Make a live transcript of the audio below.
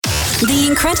The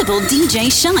incredible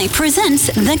DJ Shy presents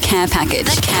The Care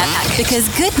Package. The Care Package. Because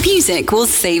good music will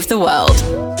save the world.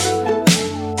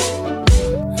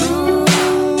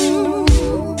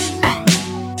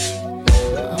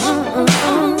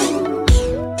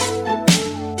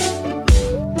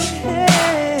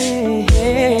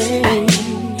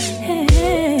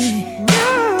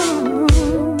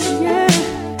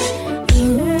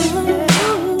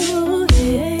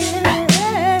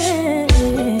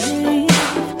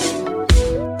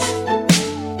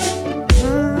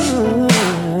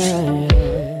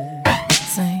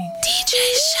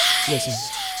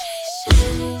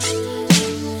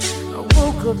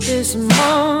 This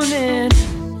morning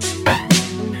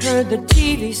and heard the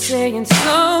TV saying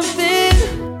something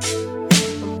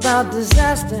about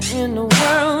disaster in the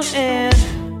world, and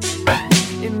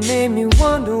it made me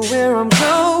wonder where I'm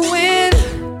going.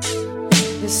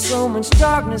 There's so much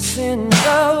darkness in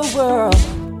the world,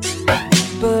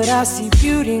 but I see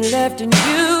beauty left in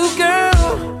you,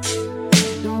 girl.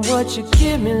 And what you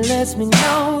give me lets me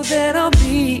know that I'll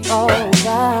be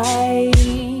alright.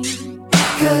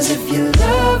 'Cause if your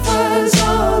love was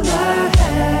all I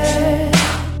had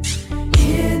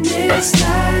in this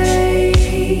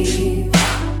life,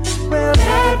 well,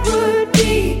 that would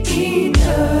be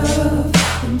enough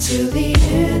until the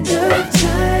end of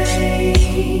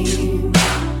time.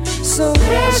 So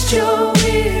rest your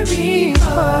weary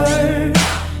heart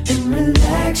and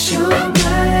relax your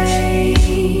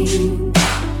mind,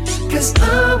 'cause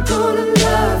I'm gonna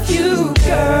love you,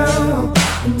 girl,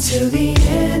 until the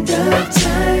end of time.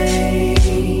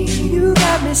 You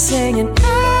got me singing, oh,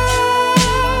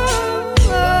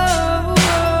 oh,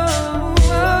 oh,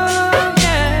 oh,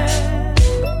 yeah.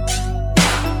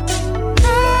 Oh,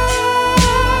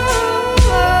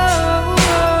 oh,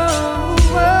 oh,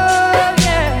 oh,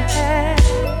 yeah.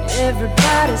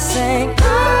 Everybody sing, oh,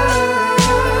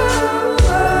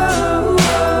 oh,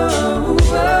 oh,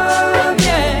 oh,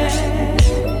 yeah.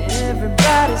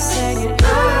 Everybody singing, oh.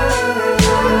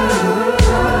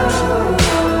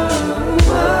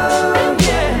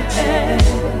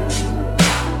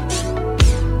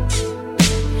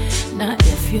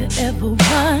 Ever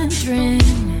wondering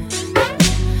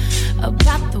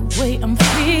about the way I'm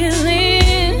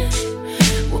feeling?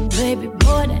 Well, baby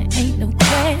boy, there ain't no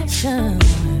question.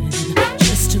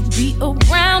 Just to be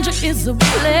around you is a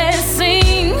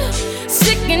blessing.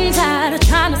 Sick and tired of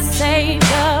trying to save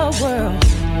the world.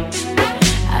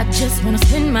 I just wanna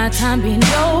spend my time being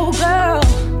your girl,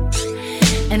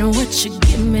 and what you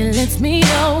give me lets me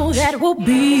know that we'll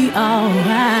be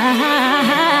alright.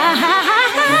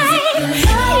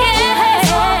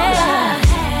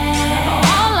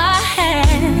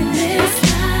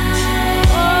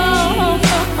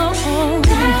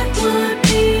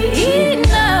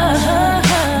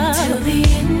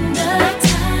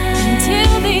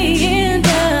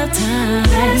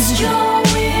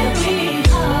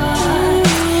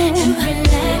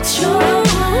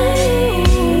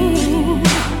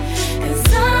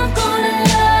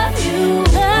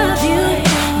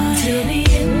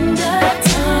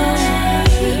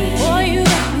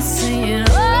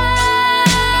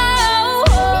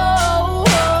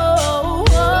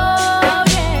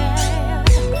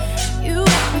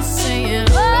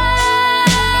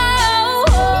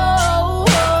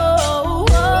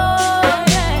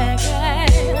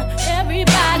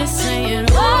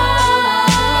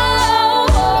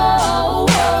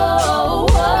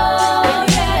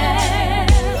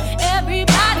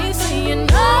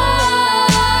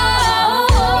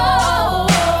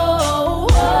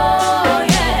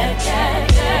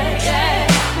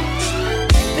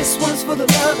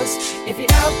 If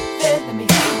you're out there, let me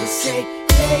hear you say,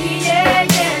 yeah, yeah,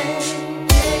 yeah,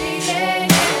 yeah, yeah,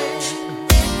 yeah.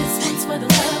 This one's for the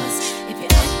lovers. If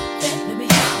you're out there, let me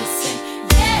hear you say,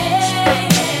 yeah,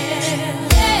 yeah,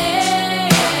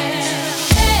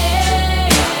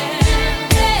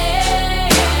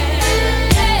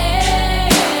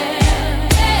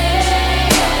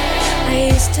 I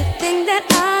used to think that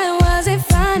I wasn't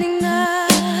fine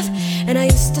enough, and I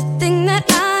used to think that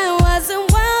I wasn't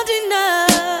wild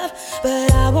enough.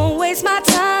 But I won't waste my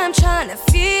time trying to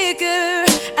figure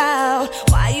out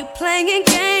why you playing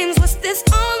games, what's this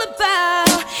all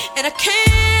about? And I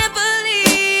can't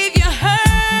believe you're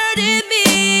hurting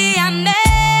me. I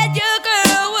met your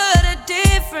girl, what a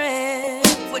difference.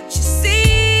 What you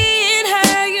see in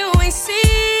her, you ain't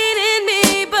seen in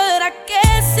me. But I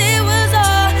guess it was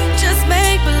all just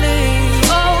make-believe.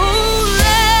 Oh,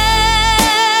 love,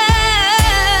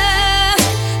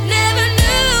 never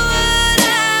knew what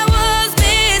I was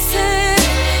missing,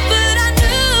 but I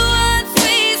knew once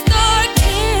we start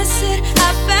kissing, I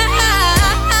found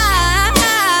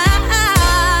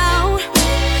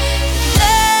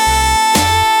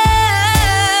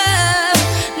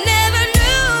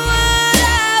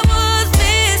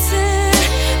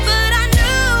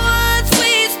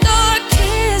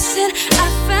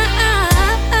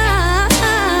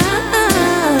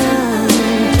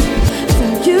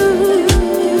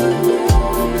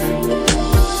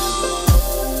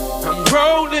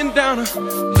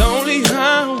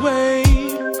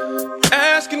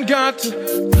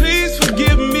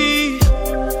forgive me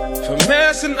for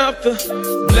messing up the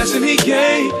blessing he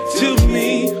gave to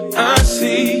me. I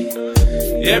see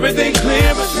everything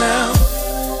clearer now.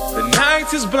 The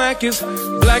night is black as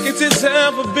it's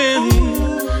ever been.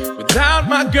 Without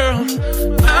my girl,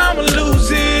 I'ma lose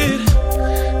it.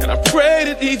 And I pray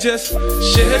that he just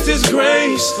sheds his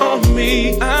grace on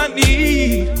me. I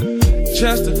need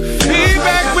just to be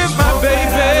back with my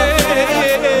baby.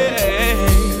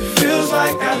 Feels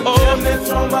like I damn near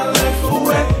throw my life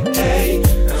away. Hey,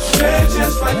 I'm scared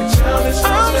just like a child.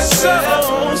 I'm so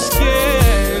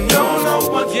scared. Don't know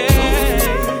what to do.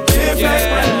 Get Yeah. back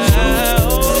right to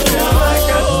feel like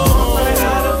I just want right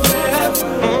out of bed.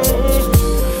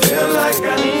 Feel like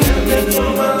I damn near throw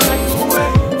my life away.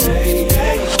 Hey,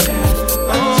 hey,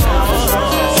 yeah. I'm just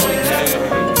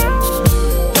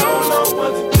don't know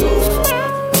what to do.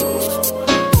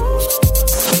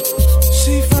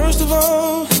 See, first of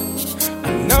all, I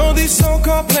know these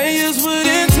so-called players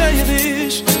wouldn't tell you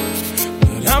this,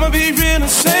 but I'ma be real and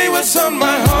say what's on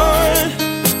my heart.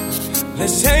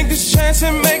 Let's take this chance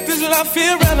and make this love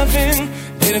feel relevant.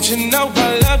 Didn't you know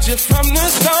I loved you from the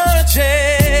start,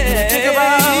 yeah? Think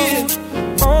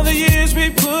about all the years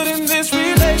we put in this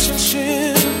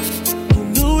relationship. Who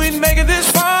knew we'd make it this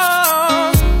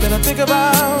far? Then I think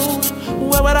about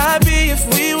where would I be if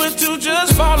we were to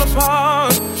just fall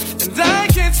apart? And I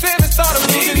can't stand the thought of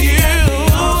losing you.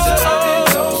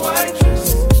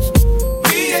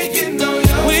 We ain't getting no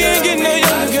younger. We ain't getting no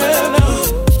younger, girl, no.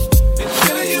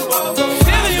 Feeling you all the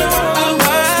Feeling you all the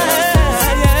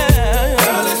while, yeah.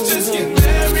 Girl, let's just get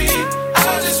married.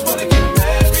 I just wanna get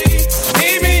married.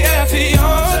 Meet me at the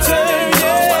altar,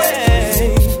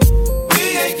 yeah. We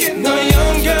ain't getting No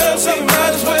young girl, so we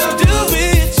might as well do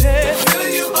it, yeah.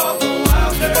 feeling you all the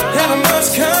while, girl. And I must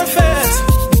confess,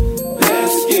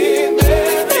 Let's get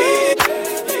married.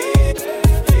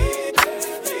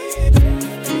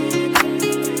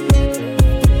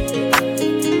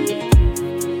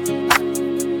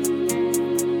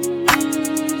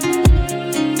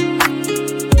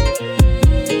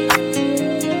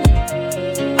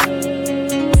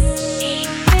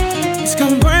 It's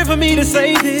gonna burn for me to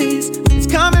say this. It's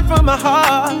coming from my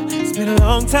heart. It's been a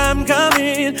long time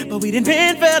coming, but we didn't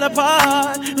been fell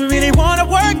apart. I really wanna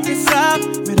work this out,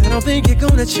 but I don't think you're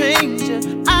gonna change it.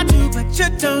 I do, but you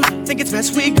don't. Think it's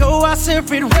best we go our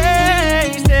separate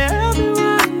ways. Tell me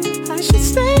why I should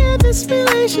stay in this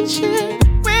relationship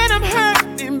when I'm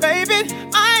hurting, baby.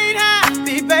 I ain't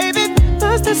happy, baby.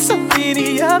 Plus there's so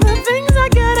many other things I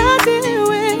gotta deal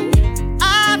with.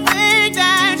 I think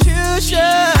that you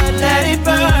should let it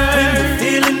burn. When the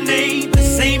feeling ain't the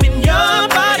same in your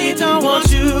body, don't want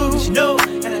you. But you know,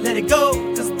 gotta let it go,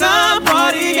 cause the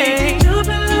party ain't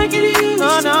jumping like it used to.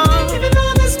 Oh no, even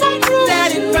though this might groove,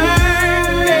 let it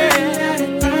burn, let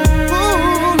it burn.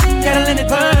 Ooh, gotta let it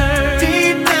burn.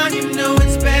 Deep down you know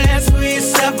it's best for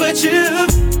yourself, but you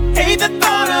hate the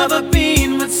thought of her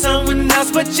being with someone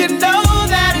else, but you know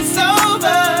that it's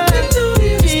over.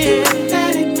 Yeah.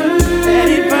 Let it burn, let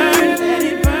it burn, let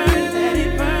it burn, let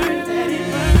it burn, let it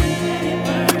burn,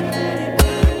 let it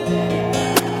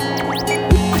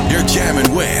burn. You're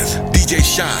jamming with DJ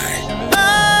Shy.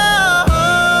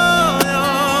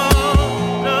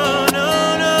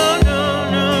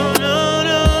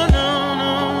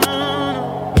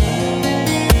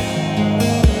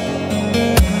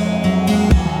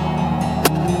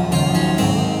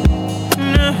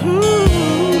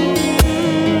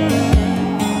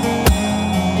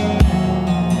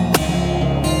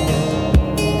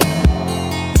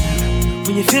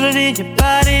 When you feel it in your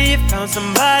body, you found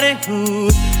somebody who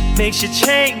makes you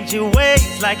change your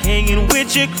ways, like hanging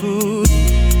with your crew.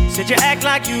 Said you act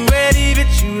like you ready, but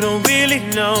you don't really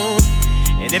know.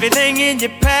 And everything in your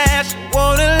past, you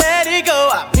wanna let it go.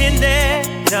 I've been there,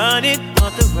 done it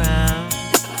on the ground.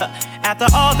 After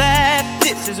all that,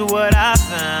 this is what I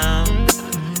found.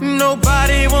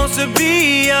 Nobody wants to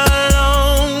be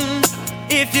alone.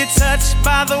 If you're touched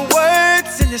by the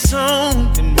words in the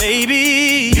song, then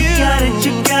maybe you got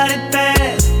it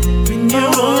bad. When you're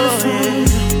on the phone,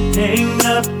 hang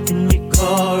up and you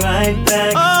call right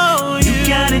back. Oh, you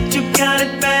got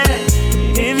it bad.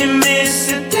 If you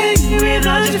miss a day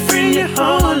without your friend, your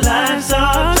whole life's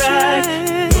off track.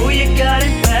 Oh, you got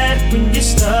it bad when you're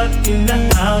stuck in the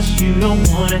house, you don't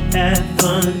wanna have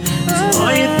fun. That's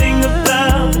all you think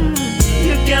about.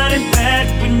 You got it bad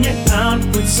when you're out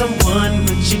with someone,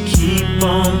 but you keep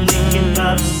on thinking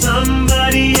about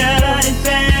somebody else.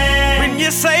 When you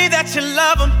say that you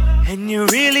love them, and you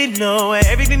really know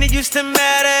everything that used to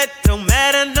matter don't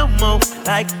matter no more.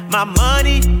 Like my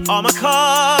money, all my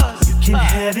cars, you can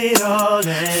have it all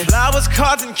and flowers,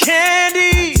 cards, and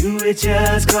candy. do it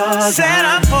just cause Said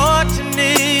I'm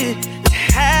fortunate to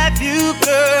have you,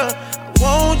 girl. I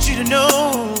want you to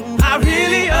know I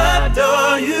really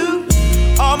adore you.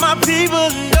 All my people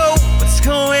know what's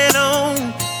going on.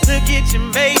 Look at your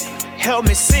mate, help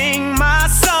me sing my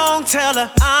song. Tell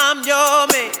her I'm your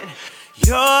man,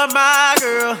 you're my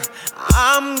girl.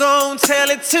 I'm gonna tell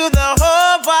it to the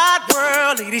whole wide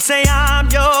world. Ladies say I'm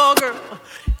your girl,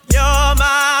 you're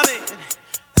my man.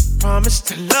 Promise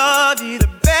to love you the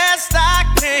best I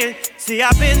can. See,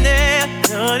 I've been there,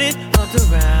 done it, up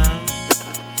around.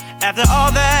 After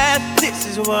all that, this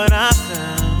is what I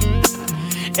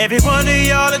found. Every one of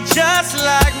y'all are just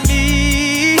like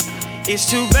me. It's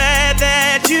too bad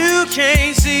that you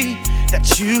can't see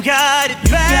that you got it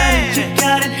bad. You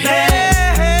got it bad.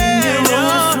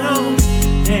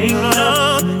 Ain't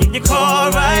no, and you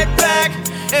call right back.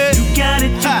 You got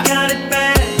it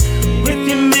bad. If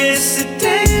you miss a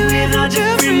day without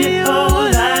your friend, your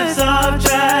whole life's off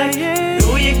track.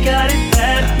 Know you got it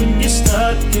bad when you're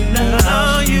stuck in the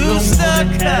house. You don't stuck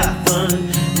wanna have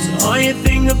fun. So all you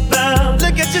think about,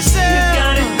 look at yourself. You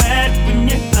got it bad when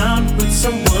you're out with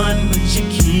someone, but you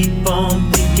keep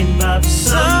on thinking about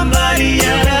somebody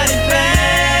else. You got it bad.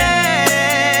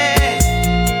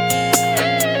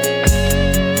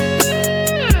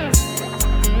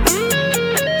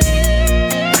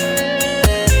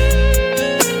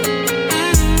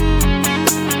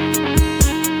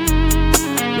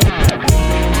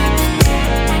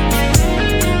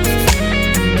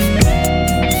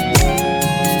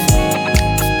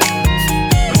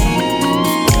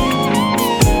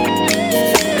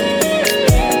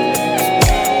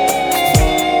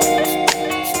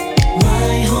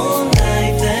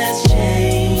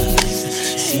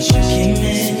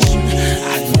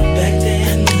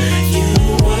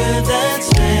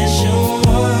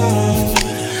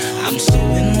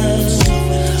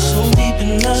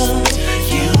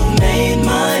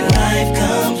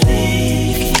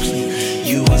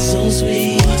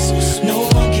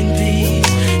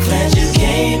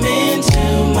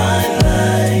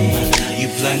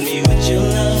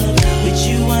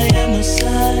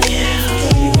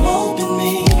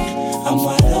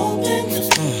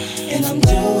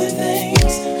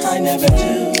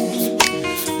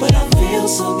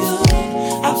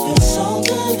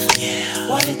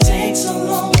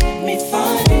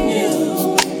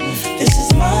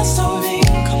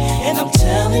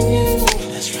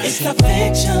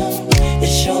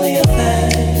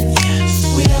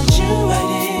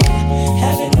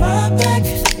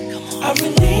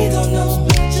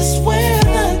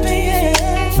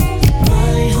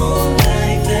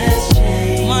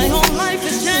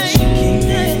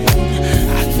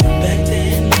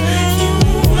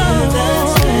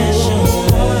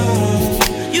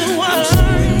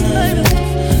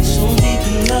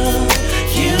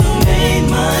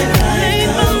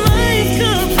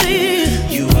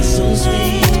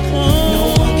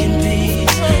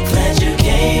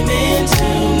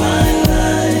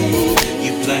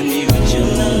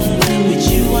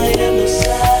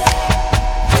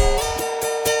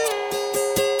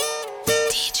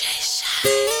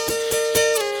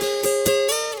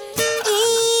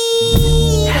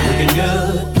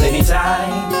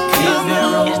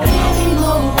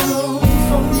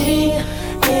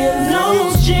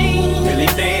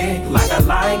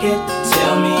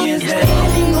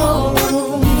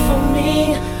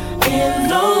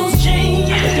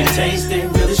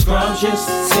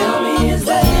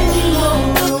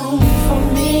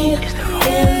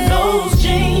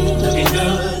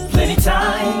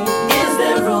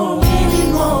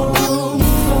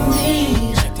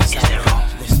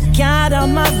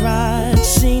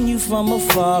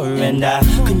 And I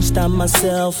couldn't stop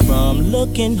myself from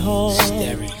looking hard.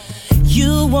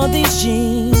 You wore these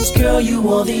jeans, girl, you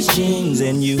wore these jeans,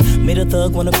 and you made a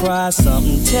thug wanna cry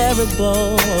something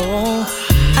terrible.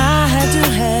 I had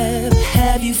to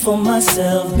have you for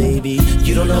myself, baby.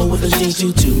 You don't know what those jeans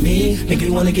do to me. Make me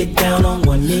wanna get down on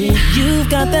one knee. You've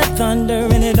got that thunder,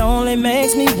 and it only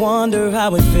makes me wonder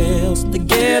how it feels to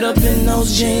get up in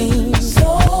those jeans.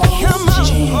 Come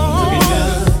on, looking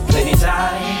good, plenty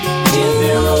tight. Is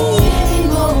there room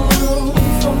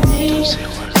for me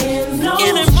in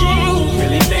those jeans?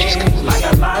 Really big, like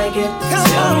I like it.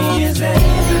 Tell me, is there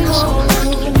any more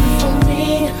room for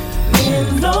me in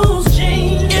those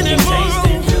jeans? If you taste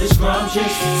it, really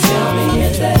scrumptious. Tell me,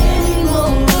 is there any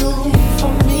more room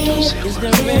for me? Is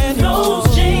there in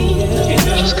those jeans? Looking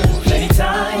good, plenty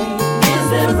time. Is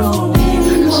there room?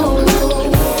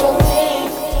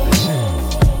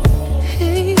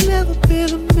 Ain't never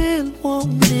been a man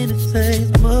wanting anything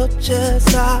as much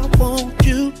as I want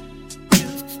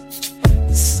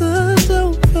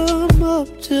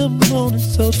morning,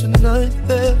 so tonight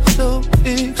there's no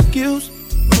excuse.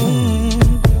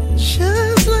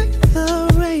 Just like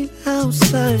the rain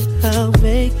outside, I'll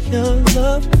make your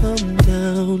love come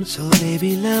down. So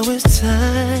baby, now it's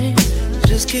time.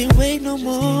 Just can't wait no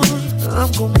more.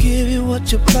 I'm gonna give you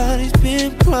what your body's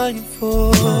been crying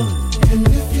for. And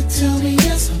if you tell me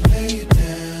yes, I'll lay it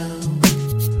down.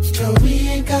 Girl, we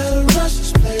ain't gotta rush,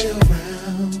 just play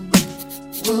around.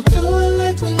 We'll do it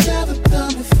like we never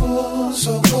done before.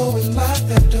 So go and lock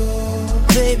that door.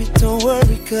 Baby, don't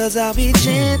worry, cause I'll be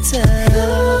gentle.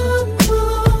 Come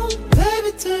on,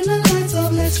 baby, turn the lights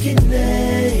off, let's get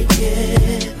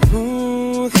naked.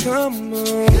 Ooh, come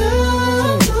on.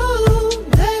 Come on,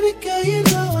 baby girl, you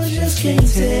know I just can't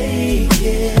take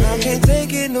it. I can't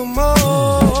take it no more.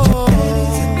 Baby,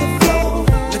 hit the floor,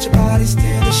 let your body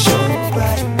steal the show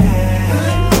right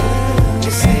now.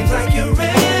 It seems like you're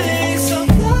ready, so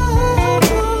come on.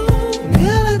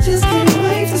 Girl, I just can't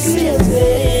wait to see you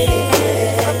take it.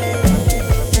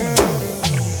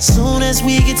 Soon as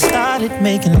we get started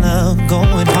making love,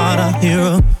 going hard, I hear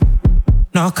a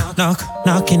knock, knock,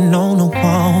 knocking on the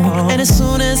wall. And as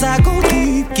soon as I go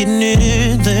deep, getting it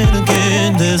in, then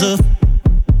again there's a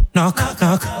knock,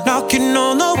 knock, knocking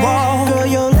on the wall. Girl,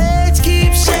 your legs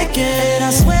keep shaking,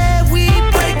 I swear we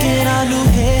breaking our new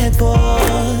headboard,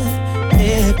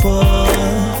 headboard.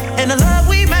 And the love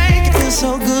we make, it feels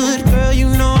so good, girl, you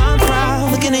know I'm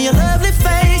proud. Looking at your lovely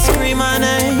face, scream my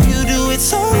name, you do it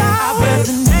so loud. I bet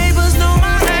the neighbors know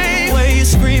my name, where you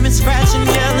screaming, scratching,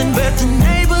 yelling. Bet the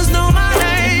neighbors know my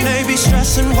name, they be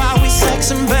stressing while we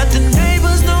sexing. Bet the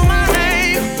neighbors know my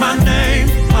name, my name,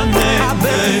 my name. I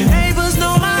bet the neighbors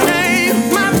know my name,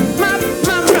 my name.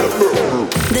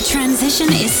 The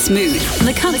transition is smooth.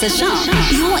 The cuts are sharp.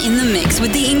 You're in the mix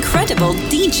with the incredible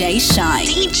DJ Shy.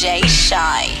 DJ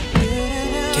Shy.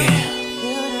 Damn,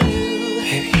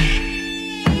 baby.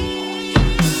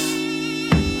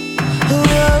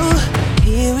 Oh,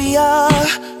 here we are,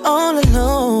 all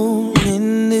alone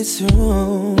in this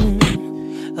room.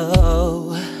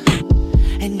 Oh,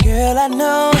 and girl, I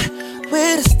know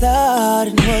where to start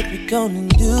and what we're gonna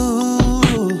do.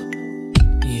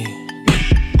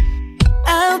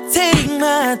 I'll take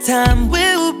my time,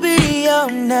 we'll be all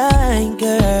night,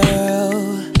 girl.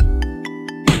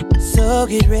 So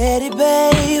get ready,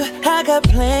 babe, I got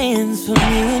plans for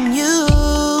me and you.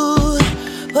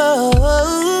 Whoa.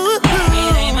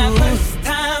 It ain't my first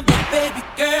time, but baby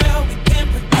girl, we can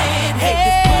pretend. Hey,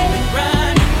 this moment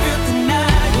grind, real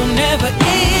tonight will never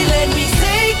end. Let me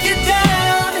take you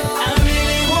down, I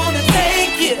really wanna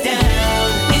take you down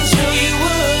and show you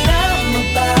what I'm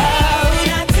about. When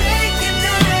I take you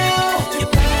down, your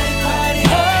body, body,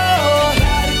 oh,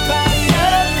 body, body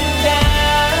up and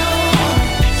down.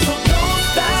 So don't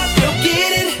stop, you'll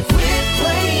get it, quit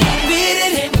playing, get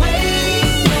it, and wait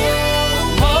no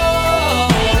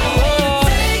more.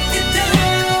 Take you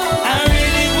down, I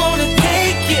really wanna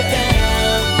take you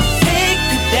down, take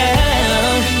you down.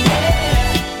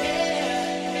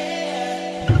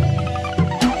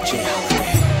 J. Holiday.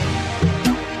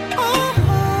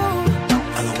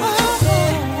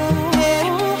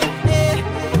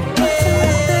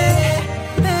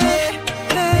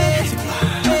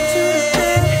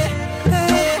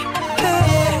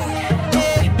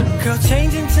 Girl,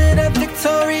 changing to that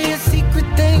Victoria's Secret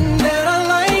thing that I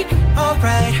like.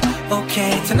 Alright,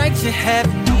 okay, tonight you're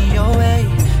having me your way.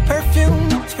 Perfume,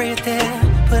 spray it there,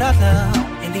 put our love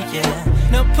in the air.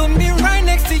 Now put me right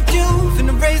next to you,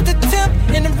 finna raise the temp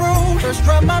in the room. First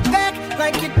rub my back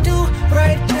like you do,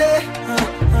 right there,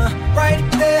 right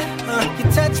there. You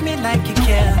touch me like you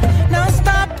care. Now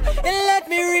stop and let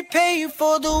me repay you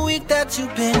for the week that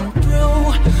you've been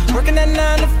through. Working at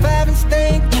 9 to 5 and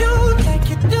staying cute like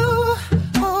you do.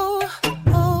 Oh,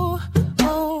 oh,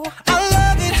 oh. I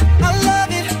love it,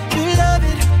 you love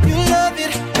it, you love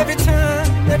it. Every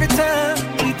time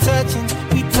we touching.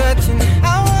 I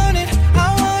want it,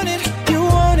 you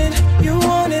want it, you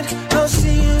want it. I'll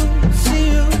see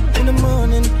you in the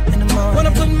morning.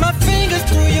 Wanna put my fingers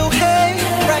through your hair,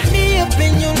 wrap me up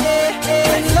in your neck,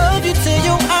 and love you till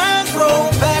your eyes roll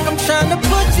back. I'm trying to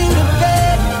put you to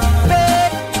bed.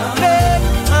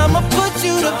 I'ma put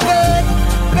you to bed.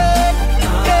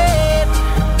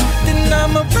 Then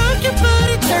I'ma rock your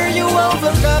body, turn you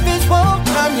over, love is war.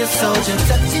 I'm your soldier,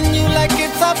 touching you like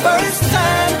it's our first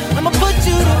time. I'ma put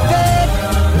you to bed.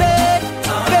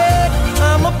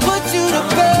 I'ma put you to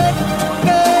bed.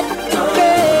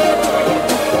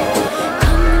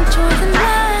 Come enjoy the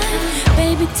night,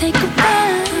 baby, take a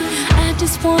ride. I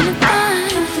just wanna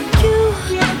vibe with you.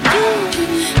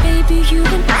 Baby, you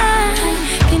and I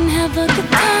can have a good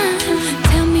time.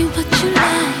 Tell me what you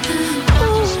like.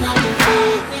 Ooh,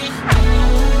 ooh.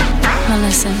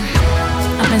 Listen,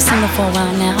 I've been single for a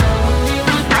while now,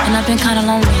 and I've been kinda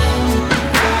lonely.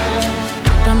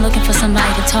 But I'm looking for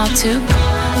somebody to talk to,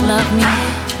 love me,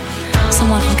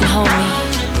 someone who can hold me.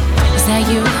 Is that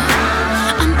you?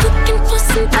 I'm looking for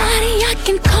somebody I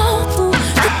can call through,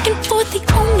 looking for the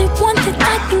only one that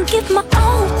I can give my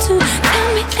all to. Tell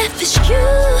me if it's you,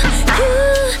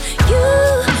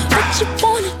 what you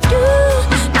wanna do,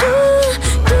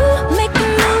 make a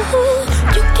move.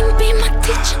 You can be my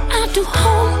teacher, I'll do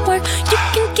homework. You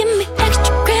can give me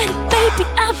extra credit, baby,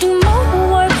 I'll do more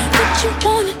work. What you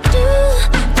wanna do,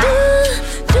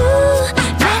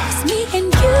 now it's me and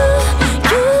you.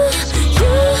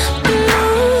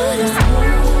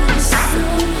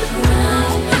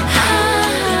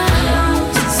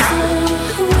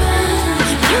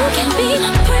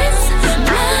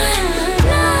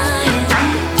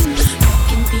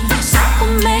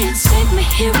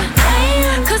 Here I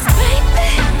am, 'cause baby,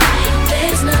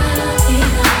 there's nothing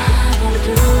I won't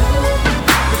do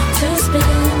to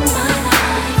spend my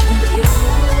life with you.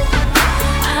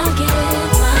 I'll give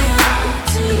my all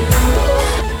to you.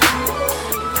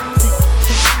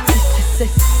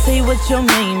 Say what your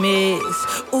name is.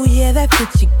 Oh yeah, that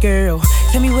fits you, girl.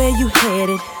 Tell me where you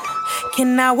headed.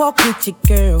 Can I walk with you,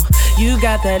 girl? You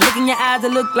got that look in your eyes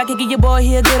that look like it give your boy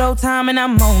here a good old time, and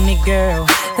I'm on it, girl.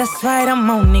 That's right, I'm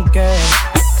on it, girl.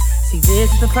 See,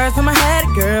 this is the first time I had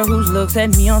a girl whose looks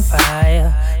set me on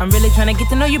fire. I'm really trying to get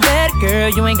to know you better, girl.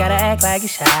 You ain't gotta act like you're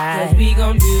shy. 'Cause we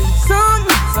gon' do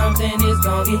something is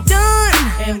gon' get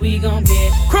done, and we gon'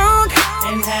 get crunk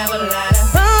and have a lot of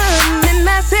fun. And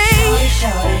I say,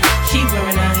 shawty, she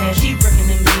wearing her hair, she working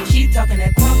in me, she talking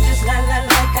that crunk just like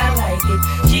I like it.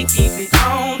 She keep it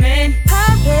on and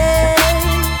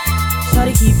poppin',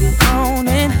 shawty keep it on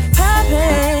and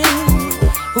poppin'.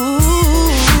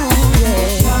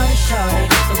 Shawty,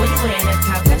 the way you wearing that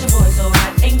top got your boy so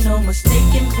hot. Ain't no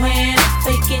mistaken plan,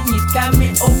 faking. You got me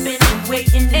open and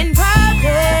waiting and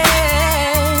poppin'.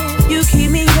 You keep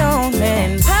me on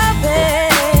and poppin'.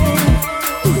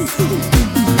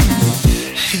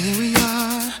 Here we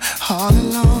are, all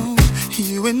alone,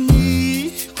 you and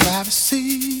me,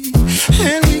 privacy,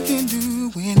 and we can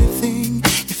do anything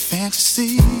you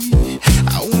fantasy.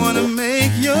 I wanna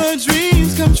make your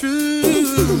dreams come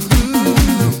true.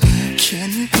 Can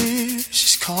you hear?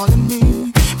 She's calling me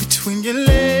between your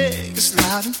legs,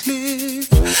 loud and clear.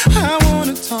 I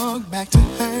wanna talk back to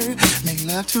her, make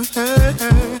love to her.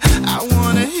 I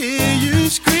wanna hear you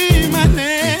scream my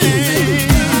name.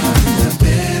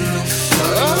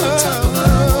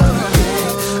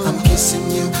 I'm kissing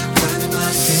you, running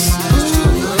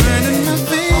my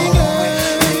fingers,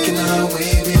 making our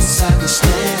way beside the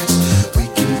stairs. We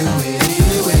can do it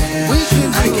anywhere.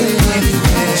 I can do it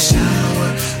anywhere. Shower,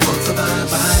 both of our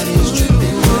bodies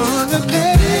dripping on the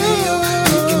patio.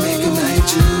 We can make a night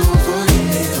to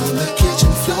forget on the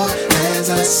kitchen floor as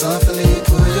I softly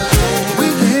pull your hair. We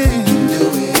can do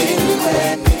it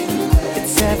anywhere.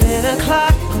 It's 7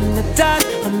 o'clock on the dot.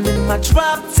 I'm in my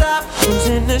drop top,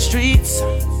 cruising the streets.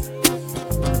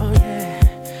 Oh yeah,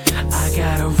 I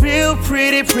got a real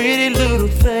pretty little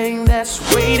thing that's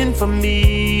waiting for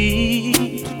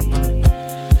me.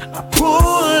 I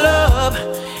pull up,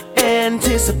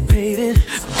 anticipating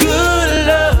good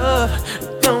love.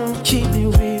 Don't keep me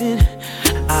waiting.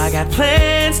 I got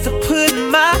plans to put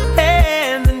my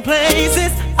hand in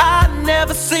places I've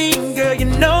never seen. Girl, you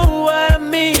know what I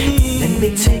mean. Let me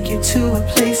take you to a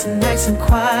place nice and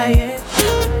quiet.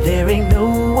 There ain't no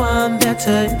one there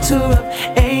to interrupt.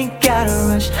 Ain't gotta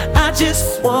rush. I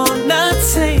just wanna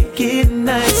take it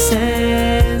nice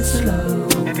and slow.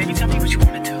 Hey, baby, tell me what you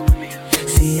wanna do with me.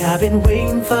 See, I've been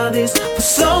waiting for this for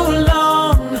so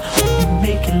long. We'll be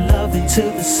making love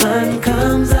until the sun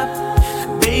comes up.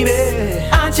 Baby,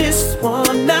 I just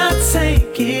wanna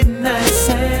take it nice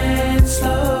and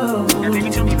slow. Hey, baby,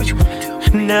 tell me what you wanna do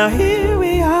with me. Now here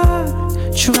we are,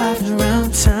 driving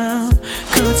around town,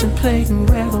 contemplating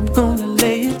where I'm gonna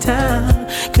lay it down.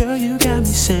 Girl, you got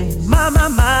me saying, my,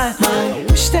 I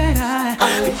wish that I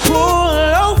could pull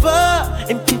over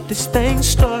and get this thing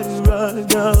started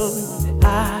right on.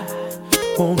 I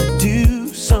wanna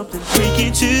do something freaky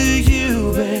to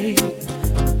you, babe.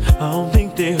 I don't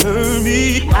think they heard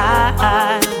me.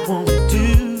 I wanna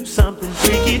do something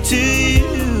freaky to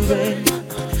you, babe.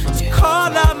 So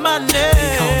call out my name.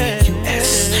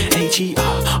 USHERRAYMOND.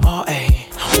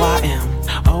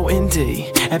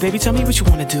 Hey, baby, tell me what you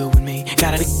wanna do with me.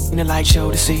 Got it in the light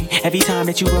show to see. Every time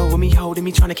that you roll with me, holding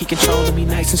me, trying to keep control of me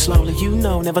nice and slowly. You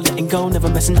know, never letting go, never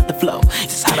messing up the flow.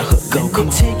 This is how the hook go. Come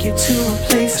on. Take you to a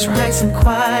place that's nice and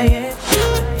quiet.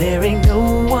 There ain't no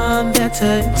one there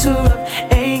to interrupt.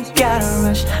 Ain't gotta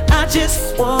rush. I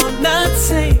just wanna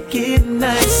take it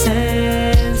nice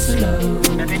and slow.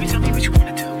 Now baby, tell me what you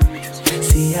wanna do with me.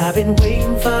 See, I've been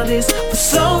waiting for this for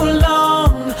so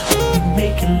long. We'll be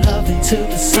making love until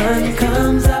the sun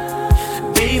comes up.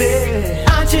 Baby,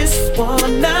 I just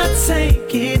wanna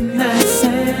take it nice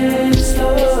and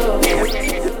slow.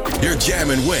 You're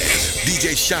jamming with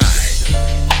DJ Shy.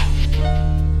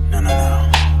 No.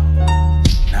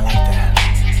 Not like that.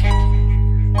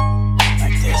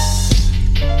 Like this.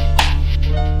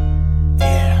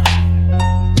 Yeah.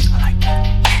 I like that.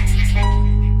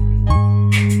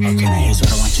 Okay, now here's what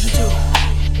I want you to do.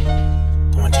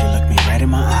 I want you to look me right in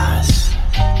my eyes.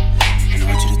 And I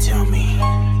want you to tell me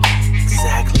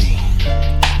exactly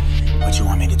what you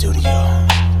want me to do to you.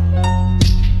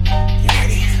 You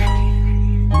ready?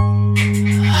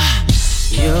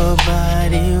 Your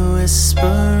body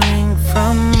whispering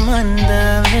from under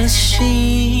the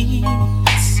sheets.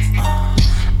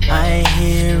 I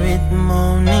hear it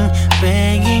moaning,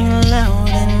 begging loud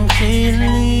and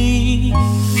clearly.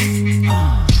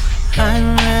 I'm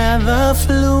rather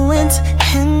fluent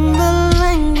in the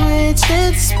language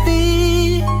it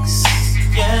speaks.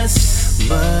 Yes,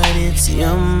 but it's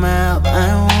your mouth,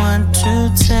 I want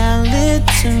to tell it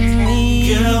to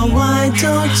me. Girl, why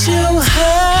don't you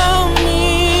help me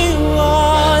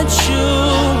what you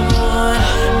want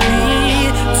me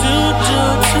to do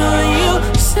to you?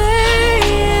 Say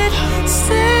it,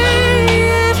 say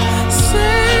it,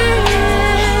 say it.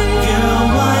 Girl,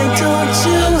 why don't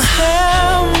you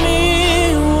help me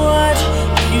what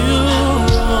you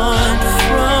want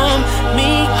from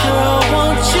me? Girl,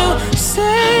 won't you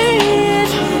say it,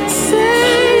 say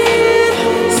it,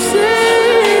 say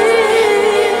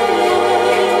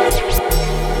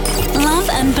it. Love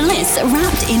and bliss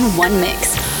wrapped in one mix.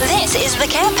 This is the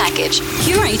Care Package,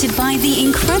 curated by the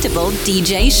incredible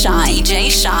DJ Shy.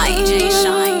 DJ Shy. DJ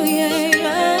Shy.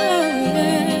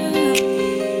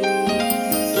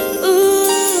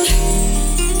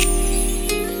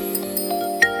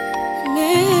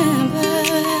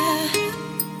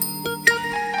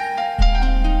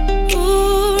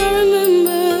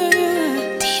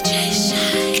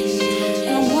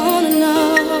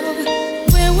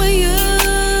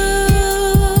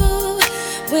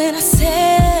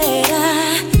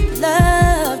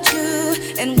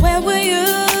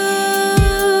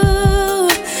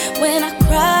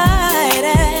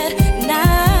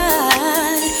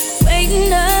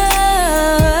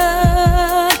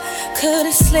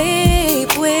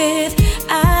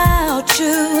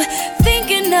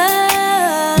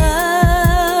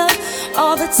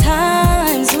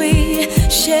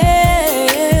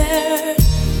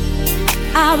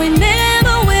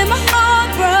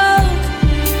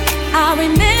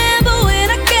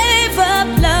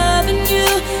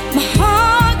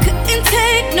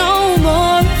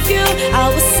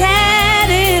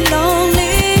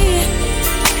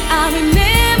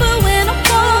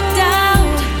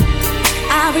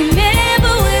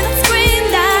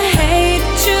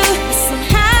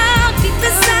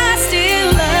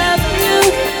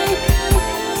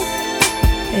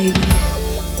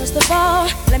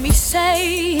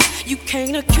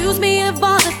 Can't accuse me of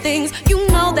all the things you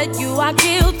know that you are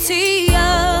guilty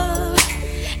of.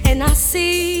 And I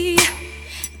see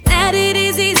that it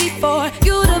is easy for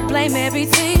you to blame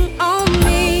everything on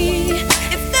me.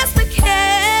 If that's the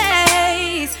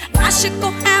case, I should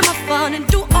go have my fun and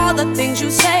do all the things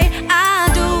you say I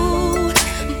do.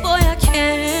 Boy, I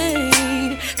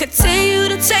can't continue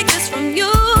to take this from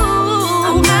you.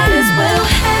 I might as well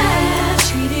have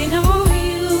cheated on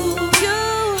you.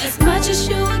 As much as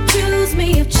you accuse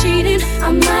me of cheating,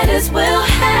 I might as well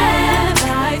have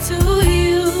lied to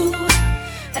you.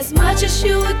 As much as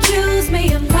you accuse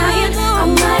me of lying, I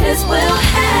might as well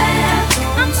have.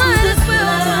 I might as well.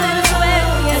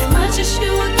 As much as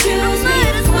you accuse me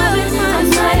of loving, I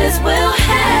might as well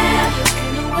have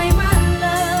given away my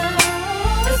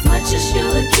love. As much as you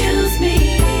accuse me,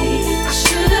 I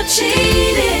should have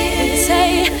cheated.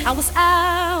 Say I was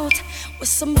out with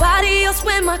somebody else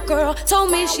when my girl told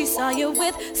me she saw you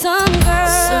with some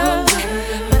girl.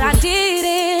 But I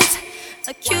didn't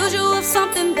accuse you of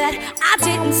something that I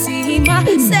didn't see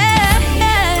myself.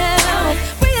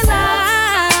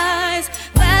 Realize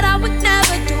that I would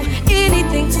never do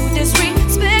anything to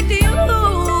disrespect you.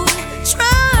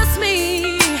 Trust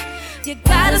me, you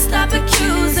gotta stop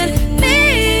accusing me.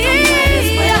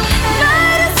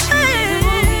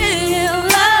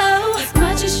 As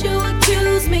much as you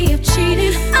accuse me of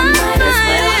cheating, I might as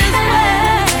well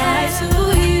lie to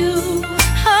you.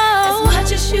 As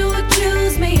much as you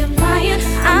accuse me of lying,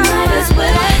 I might as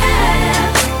well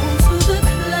have gone to the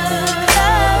club.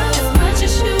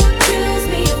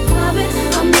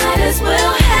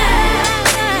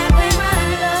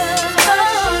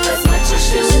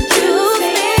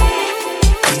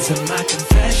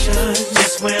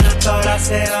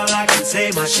 said all I can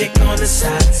say. My chick on the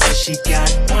side says she got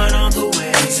one on the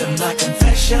way. So my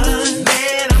confession,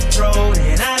 man, I'm thrown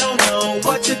and I don't know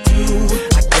what to do.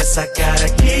 I guess I gotta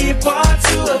give part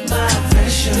two of my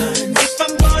confession. If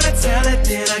I'm gonna tell it,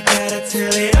 then I gotta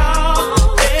tell it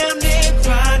all. Damn near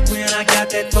cried when I got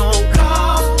that phone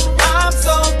call. I'm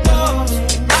so bored,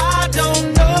 I don't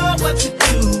know what to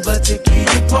do but to give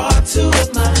you part two of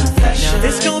my confession. Now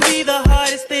this gon' be the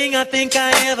hardest thing I think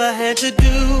I ever had to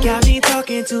do. Got me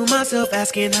talking to myself,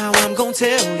 asking how I'm gon'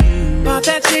 tell you about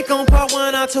that chick on part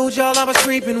one I told y'all I was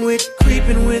creeping with.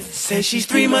 Said she's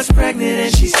 3 months pregnant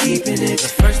and she's keeping it. The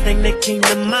first thing that came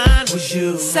to mind was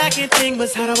you. Second thing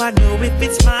was, how do I know if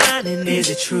it's mine and is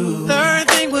it true? Third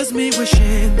thing was me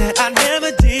wishing that I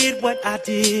never did what I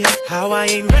did. How I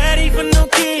ain't ready for no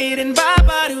kid and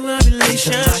bye-bye to a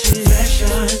relationship.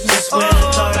 Just when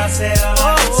I thought I said all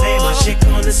I could say, my chick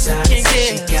on the side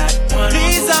said she got one.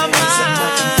 These are my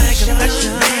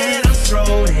confessions. Man, I'm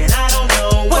thrown and I don't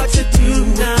know what to do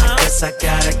now. I guess I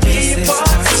gotta give it part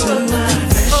two of my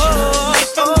confession.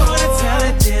 If I'm gonna tell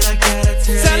it, then I gotta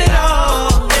tell it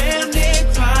all. Damn near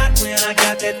cried when I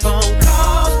got that phone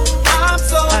call. I'm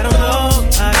so I don't know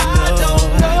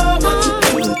what to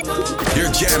do.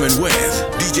 You're jamming with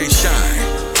DJ Shine.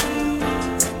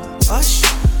 Ush,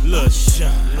 Lil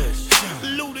Shine,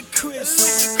 Ludacris.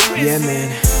 Yeah, man.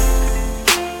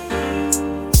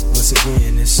 Once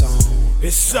again, this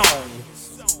song.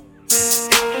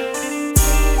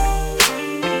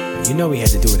 You know we had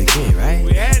to do it again, right?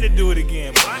 We had to do it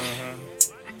again, boy. I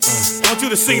want you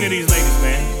to sing to these ladies,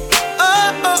 man.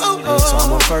 So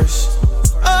I'm on first.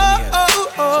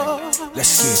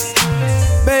 Let's get it.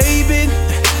 Baby,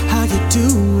 how you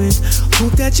doing?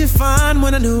 Hope that you're fine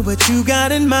when I know what you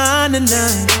got in mind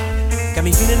tonight. Got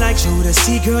me feeling like you're the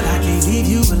sea, girl, I can't leave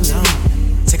you alone.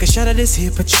 Take a shot of this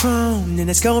here Patron, and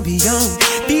it's gonna be on.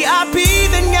 VIP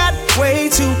then got way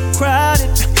too crowded.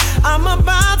 I'm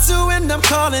about to and I'm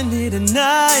calling it a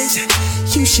night.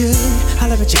 You should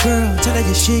holler at your girl, tell her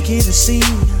you're shaking the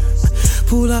scene.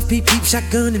 Pull off peep peep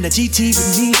shotgun in the GT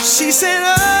with me. She said,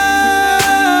 oh,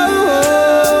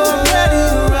 I'm ready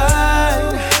to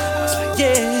ride. I was like,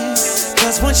 yeah,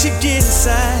 cause once you get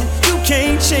inside, you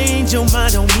can't change your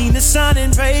mind. Don't mean to sound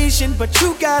impatient, but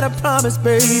you gotta promise,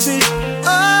 baby.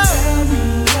 Oh, tell me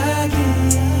again.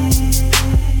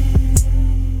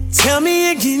 Tell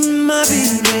me again, my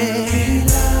baby.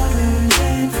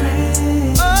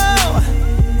 Oh,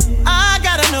 I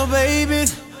gotta know, baby.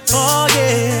 Oh,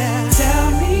 yeah.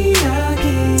 Tell me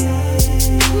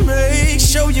again. Make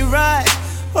sure you're right.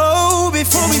 Oh,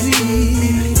 before we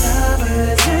leave.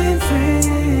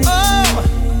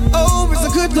 Oh, it's a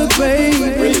good look, baby.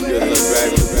 Really good look,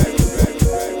 baby.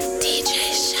 DJ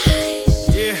Shine.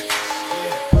 Yeah.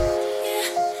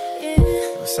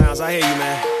 Sounds, I hear you,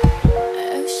 man.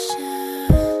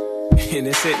 And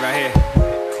that's it right here.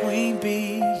 Queen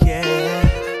Bee, yeah.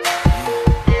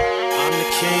 I'm the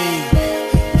king.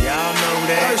 Y'all know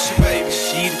that. Hershey, baby.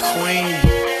 She the queen.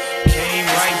 Came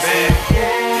right back.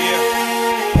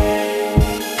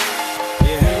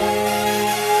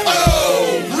 Oh,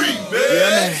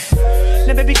 man.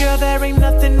 Now, baby girl, there ain't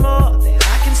nothing more that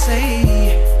I can say.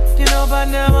 You know, by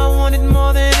now I want it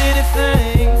more than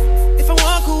anything. If I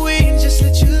walk away and just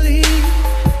let you leave,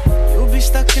 you'll be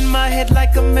stuck in my head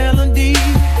like a melody.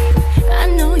 I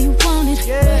know you want it,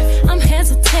 but I'm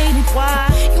hesitating. Why?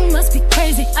 You must be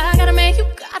crazy. I gotta make you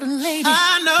got a lady.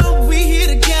 I know we here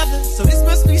together, so this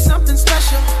must be something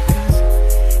special.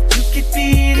 You could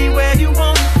be anywhere you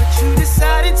want, but you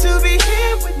decided to be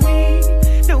here with me.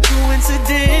 No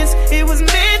coincidence, it was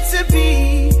meant to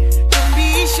be. Don't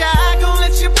be shy, gon'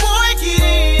 let your boy get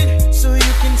in, so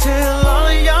you can tell all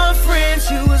of your friends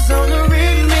you was on the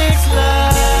remix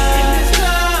line. In this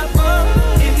club,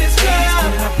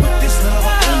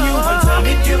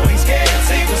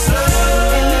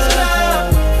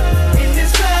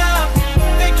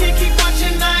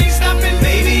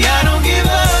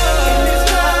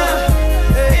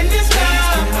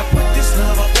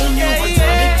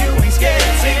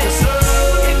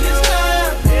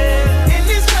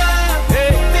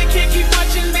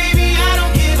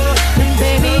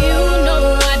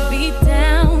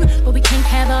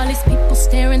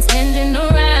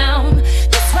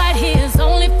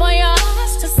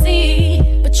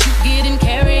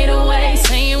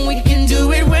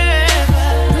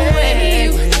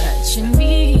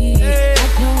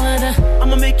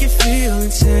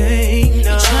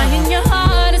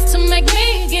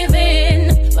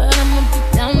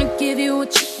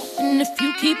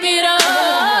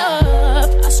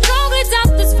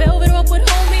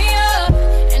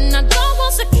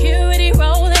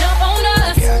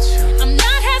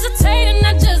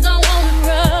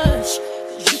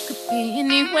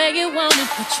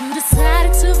 you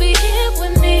decided to be here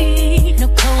with me. No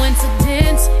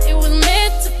coincidence, it was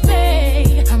meant to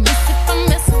be. Promise if I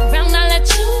mess around, I'll let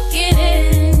you get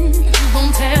in. You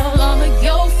gon' tell all of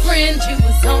your friends you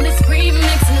was on this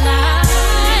remix live.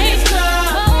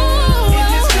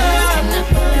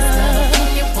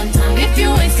 If you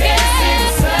ain't scared,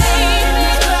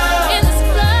 in this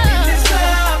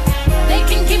club, they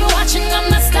can keep watching. I'm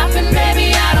not stopping,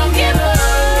 baby. I don't give up.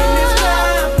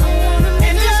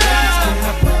 In this club, can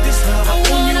I put this love on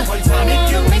you one time?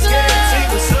 If you ain't scared, say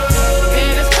what's up.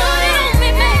 Baby, it's funny on me,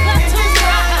 make love to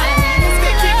cry.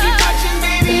 They can keep watching,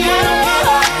 baby. I don't give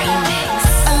up.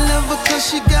 I love her 'cause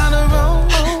she got her own.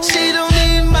 She don't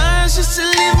need mine, she should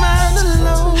leave mine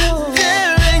alone.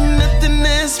 There ain't nothing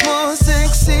that's more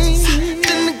sexy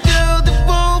than the girl that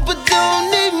won't but don't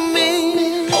need me.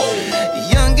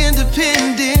 Young,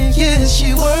 independent, yeah,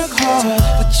 she work hard,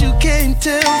 but you can't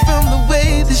tell from the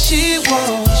way that she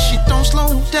walks. She don't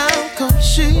slow down 'cause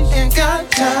she ain't got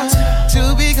time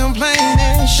to be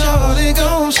complaining. Shorty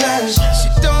gon' shine. She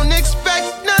don't expect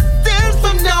nothing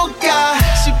from no guy.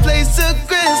 She plays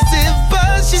aggressive,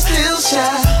 but she's still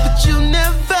shy. But you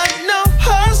never know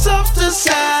her softer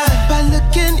side by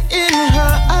looking in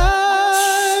her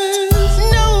eyes.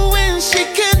 Knowing she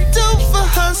can do for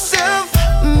herself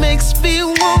makes me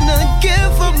wanna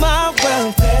give her my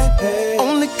wealth.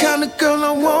 Only kind of girl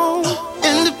I want.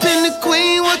 Independent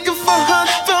queen working for her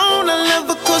throne. I love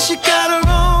her 'cause she got her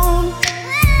own.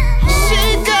 She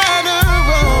got her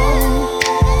own.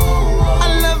 I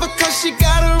love her 'cause she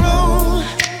got her own.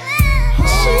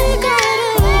 She got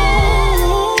her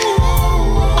own.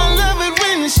 I love it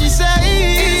when she says, I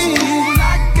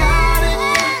got it,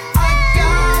 I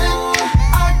got it,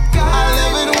 I got it. I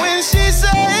love it when she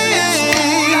says,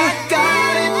 I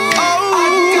got it, oh, I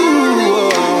got it,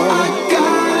 I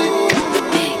got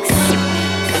it.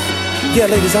 Yeah,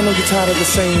 ladies, I know you're tired of the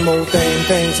same old thing.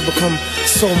 Things have become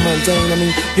so mundane. I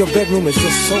mean, your bedroom is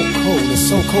just so cold. It's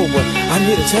so cold, but I'm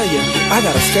here to tell you, I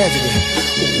got a strategy.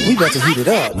 We better heat it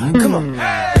up. Come on. Girl,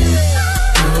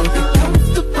 get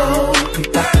comfortable. We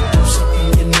got to do something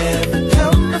you never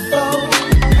done before.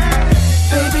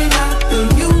 Baby, not the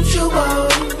usual.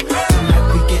 Tonight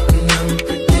we getting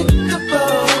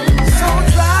unpredictable. So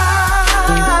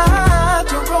try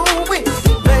to roll with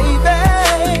me, baby.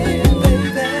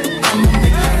 I'ma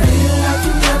make you feel like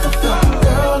you never felt.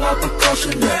 Girl, all because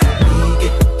you let me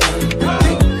get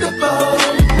unpredictable.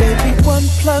 Baby, 1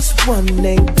 + 1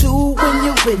 ain't 2 when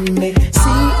you're with me. C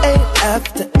ain't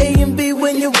after A and B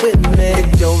when you're with me.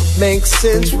 It don't make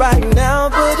sense right now,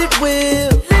 but it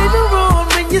will later on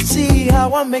when you see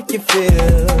how I make you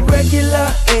feel.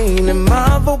 Regular ain't in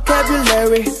my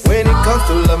vocabulary. When it comes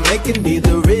to love making,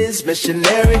 neither is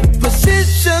missionary.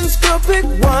 Positions, girl, pick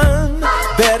one.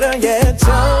 Better yet,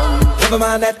 some. Never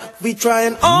mind that, we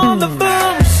trying all of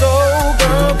them. So,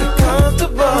 girl, be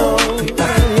comfortable.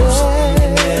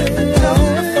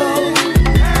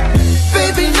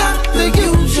 Baby, not the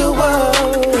usual.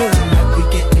 We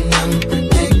getting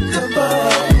unpredictable.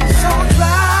 So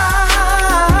try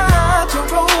to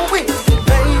roll with me,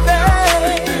 baby.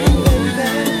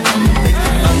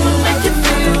 I'ma make you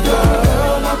feel,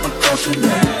 girl, not because you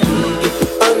let me get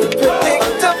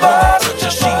unpredictable.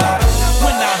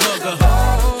 When I hug her,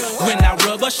 when I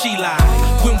rub her, she lie.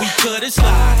 When we cut it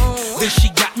slide, then she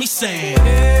got me saying,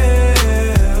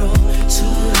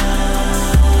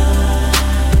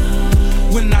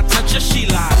 when I touch her, she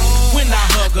lie. When I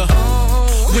hug her,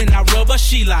 when I rub her,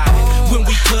 she lie. When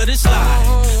we cut it slide,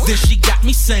 then she got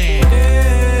me saying,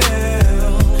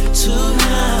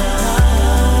 tonight.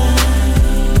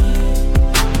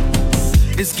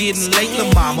 It's getting late, la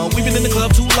mama. We've been in the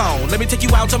club too long. Let me take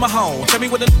you out to my home. Tell me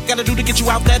what the gotta do to get you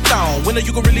out that thong. When are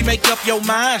you gonna really make up your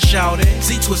mind, shout it?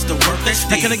 See, twist the work, that's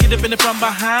still. Can I get up in it from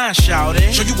behind, shout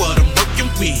it? Show you what I'm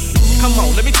working with. Come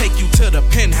on, let me take you to the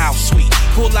penthouse suite.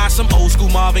 Pull out some old school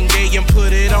Marvin Gaye and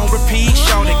put it on repeat.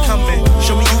 Shout it, come in.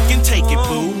 Show me you can take it,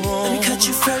 boo. Let me cut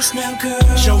you first now, girl.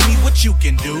 Show me what you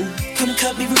can do. Come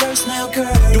cut me reverse now,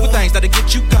 girl. Doing things that'll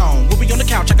get you gone. When we on the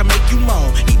couch, I can make you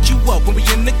moan. Eat you up when we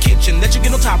in the kitchen. Let you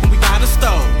get on top when we by the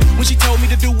stove. When she told me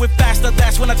to do it faster,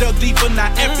 that's when I dug deeper.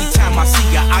 Now every time I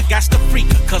see her, I got to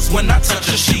freak her. Cause when I touch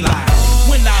her, she lie.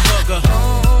 When I hug her,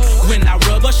 when I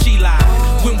rub her, she lie.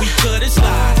 When we cut it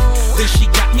slide, then she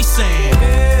got me saying,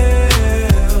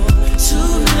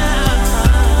 tonight.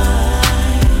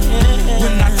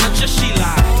 When I touch her, she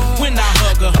lie. When I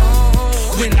hug her,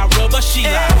 when I rub her, she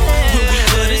lie. When we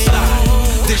cut it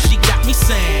slide, then she got me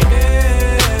saying,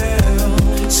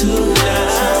 tonight.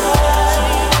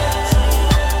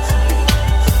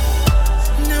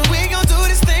 Now we gon' do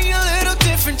this thing a little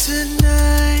different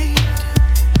tonight.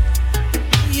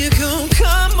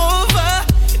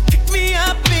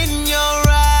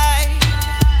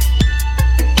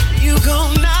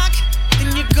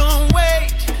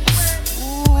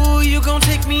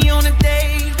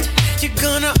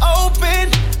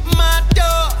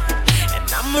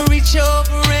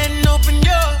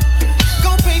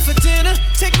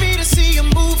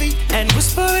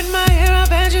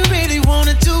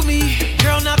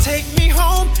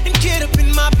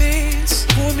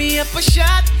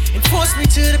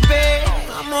 to the bed.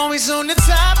 I'm always on the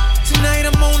top. Tonight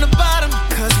I'm on the bottom.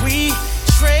 Cause we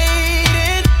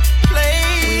trading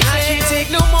places. I can't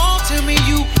take no more. Tell me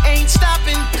you ain't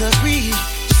stopping. Cause we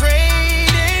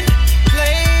trading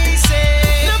places.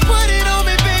 Now put it on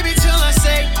me, baby, till I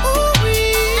say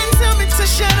ooh-wee. And tell me to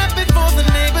shut up before the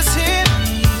neighbors hear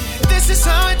me. This is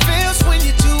how it feels when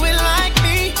you do it like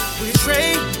me. We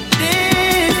trading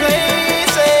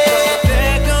places.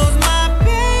 There goes my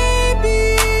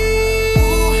baby.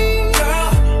 Ooh,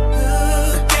 girl,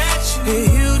 look at you.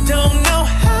 You don't know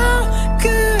how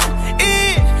good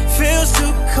it feels to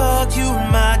call you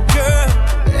my girl.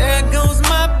 There goes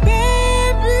my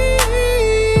baby.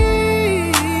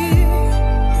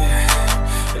 Yeah.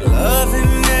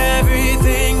 Loving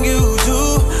everything you do.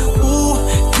 Ooh,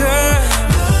 girl,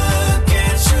 look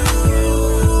at you.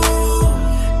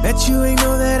 Bet you ain't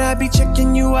know that I be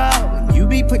checking you out when you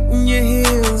be putting your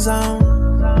heels on.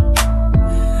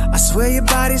 I swear your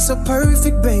body's so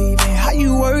perfect, baby. How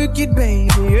you work it, baby,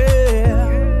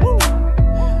 yeah. Woo.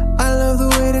 I love the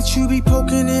way that you be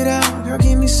poking it out. Girl,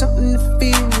 give me something to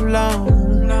feel on.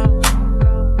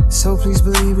 So please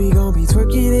believe we gon' be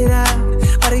twerking it out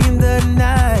by the end of the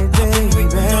night, baby.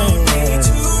 To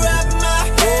wrap my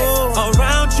head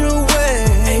around your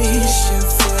waist.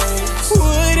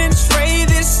 Wouldn't trade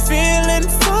this feeling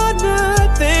for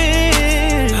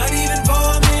nothing. Not even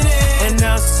for a minute. And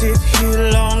I'll sit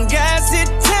here long as it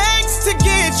takes to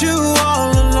get you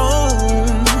all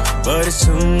alone. But as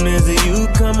soon as you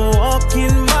come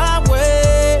walking my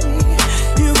way,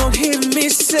 you gon' hear me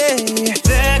say,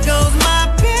 there goes my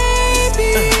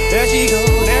baby. There she go,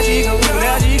 there she go,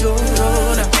 there she go.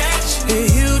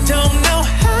 You don't know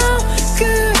how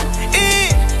good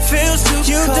it feels to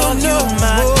call you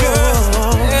my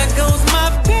girl. There goes my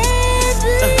baby.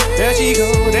 There she go,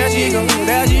 there she go,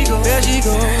 there she go, there she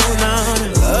go. Now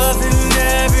loving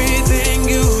everything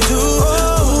you do,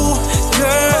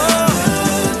 girl.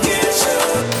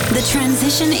 The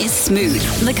transition is smooth.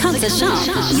 The cuts are sharp.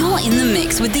 You're in the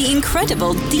mix with the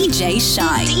incredible DJ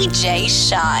Shy. DJ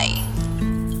Shy.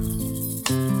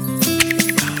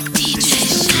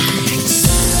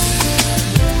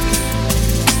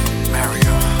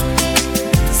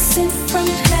 Sent from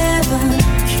heaven.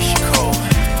 Cool.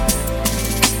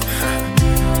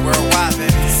 Worldwide,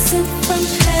 baby. Sent from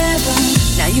heaven.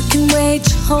 Now you can wait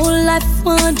your whole life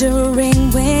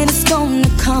wondering when it's gonna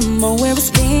come or where it's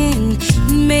been.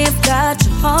 You may have got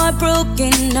your heart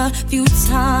broken a few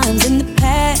times in the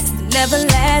past. It never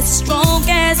lasts as strong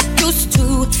as it used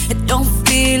to. It don't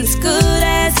feel as good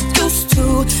as it used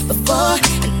to before.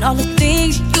 And all the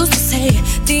things you used to say,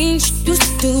 things you used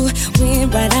to do,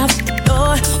 went right out the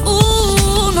door.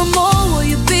 Ooh, no more will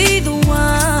you be the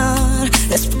one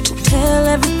that's to tell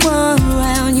everyone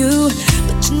around you.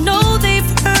 But you know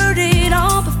they've heard it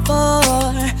all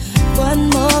before. What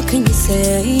more can you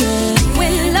say? Yeah.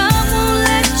 When love won't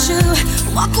let you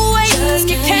walk away, and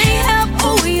you can't help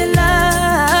who you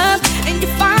love, and you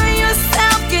find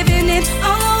yourself giving it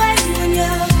all away when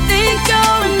you think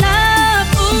you're enough.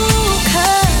 Ooh,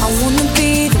 'cause I wanna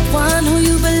be the one who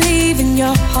you believe in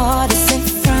your heart is sent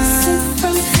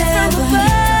from heaven.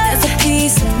 There's a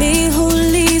piece of me who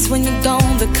leaves when you're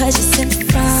gone because you're sent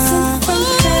from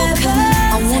heaven.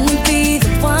 I wanna be the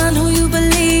one who you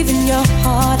believe in your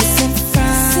heart is sent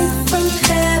from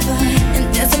heaven. And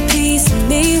there's a piece of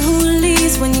me who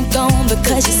leaves when you're gone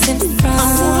because you're sent from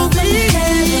heaven.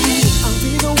 I'll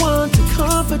be the one to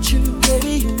comfort you,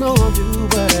 baby. You know I'll do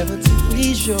whatever to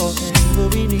please your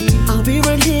every need. I'll be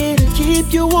right here to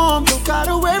keep you warm. Don't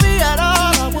gotta worry at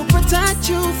all. I will protect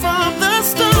you from the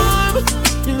storm.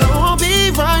 You know I'll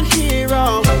be right here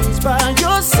always by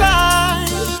your side,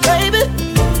 baby.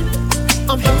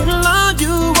 I'm here to love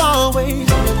you always.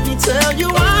 Let me tell you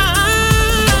why.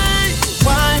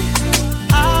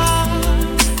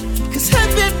 Cause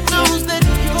heaven knows that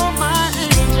you're my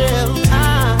angel. I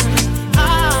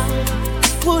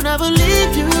will never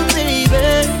leave you,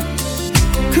 baby.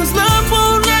 Cause love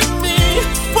won't let me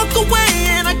walk away,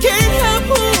 and I can't help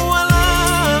who I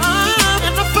love.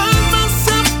 And I find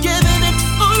myself giving it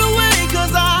all away,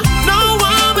 cause I know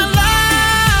I'm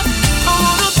alive. I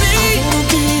wanna be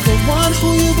the one who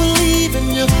you believe in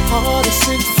your heart is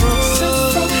sent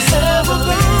from heaven.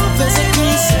 There's a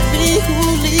piece of me who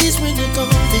leaves when you're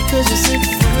gone because you're sent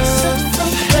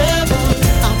from heaven.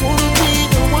 I wanna be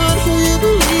the one who you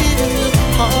believe in your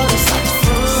heart is sent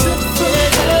from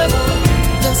heaven.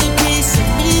 There's a piece of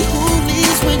me who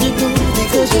leaves when you're gone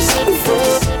because you're sent from.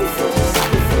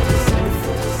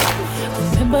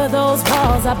 Remember those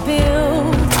walls I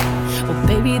built? Well,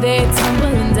 baby, they're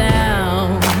tumbling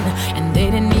down, and they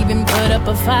didn't even put up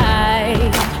a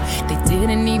fight. They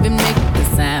didn't even make the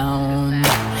sound.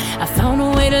 I found a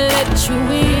way to let you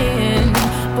in,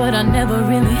 but I never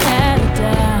really had a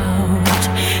doubt.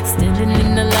 Standing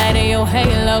in the light of your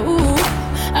halo,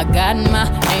 I got my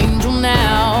angel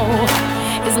now.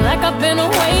 It's like I've been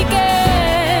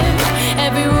awakened.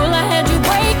 Every rule I had you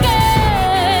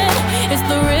breaking. It's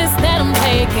the risk that I'm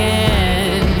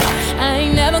taking. I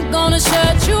ain't never gonna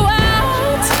shut you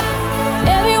out.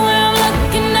 Everywhere I'm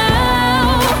looking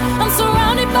now, I'm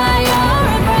surrounded by your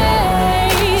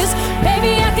embrace.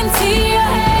 Baby, I can see your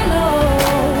halo.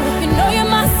 You know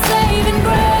you're my saving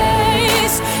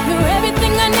grace. You're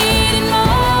everything I need and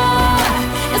more.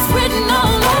 It's written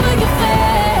all over your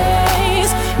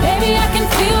face. Baby, I can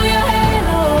feel your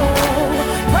halo.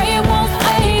 Pray it won't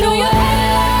fade. Oh, your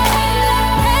halo,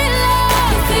 halo.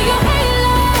 You see your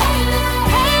halo,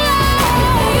 halo.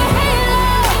 Your halo,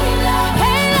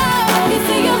 halo. You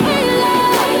see your halo,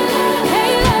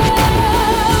 halo.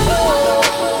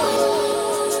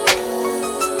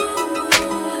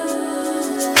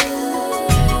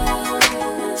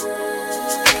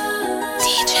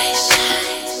 DJ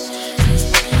Shine.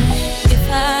 If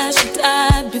I should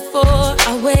die before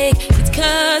I wake, it's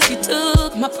 'cause you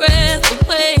took my breath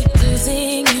away.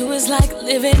 Losing you is like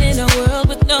living in a world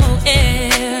with no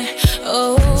air.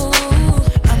 Oh,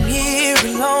 I'm here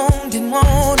alone, didn't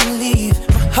wanna leave.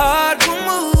 My heart will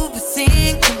move, it's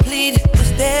incomplete.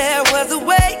 Wish there was a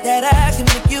way that I can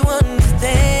make you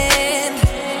understand.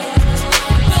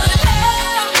 but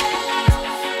how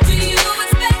do you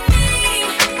expect me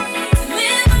to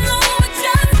live alone with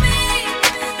just me?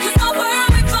 'Cause my world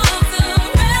revolves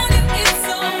around you. It's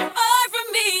so hard for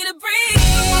me to breathe.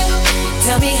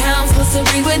 Tell me how I'm supposed to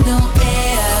breathe with no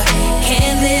air.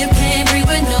 Can't live, can't breathe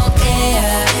with no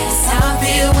air. It's how I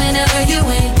feel whenever you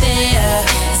ain't there.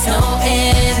 It's no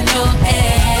air, no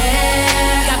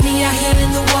air. Got me out here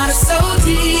in the water so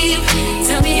deep.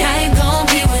 Tell me how you gon'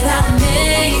 be without me.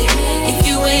 If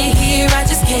you ain't here, I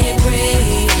just can't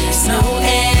breathe. It's no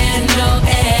air, no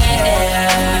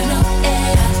air. No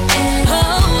air,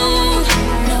 oh,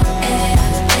 no air,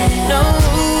 no.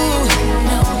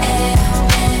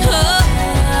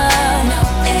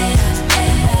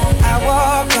 I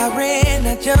walked, I ran,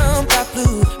 I jumped, I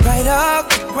flew right off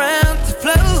the ground to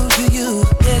flow to you.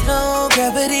 There's no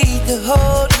gravity to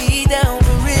hold me down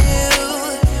for real.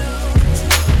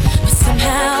 But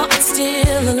somehow I'm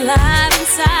still alive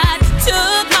inside. You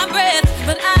took my breath,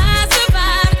 but I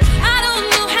survived. I don't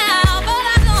know how, but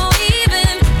I don't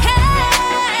even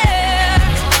care.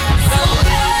 So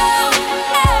how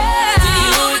do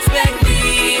you expect me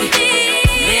to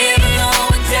live alone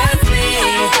with just me?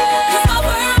 'Cause my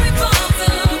world revolves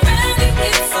around you.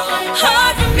 It's so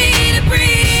hard for me to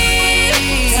breathe.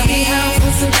 Tell me how I'm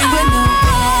supposed to be with no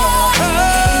air.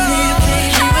 Can't live,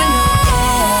 can't breathe with no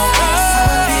air. It's how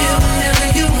I feel whenever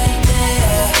you ain't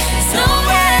there. It's no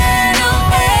air, no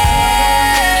air.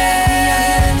 Me out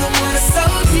here in the water so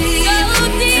deep.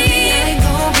 Tell me how you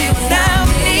gon' be without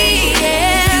me.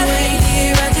 If you ain't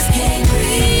here, I just can't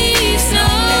breathe. It's no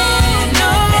air,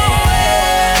 no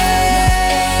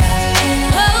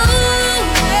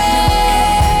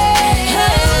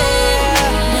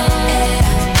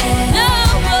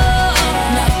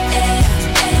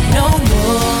no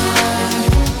more.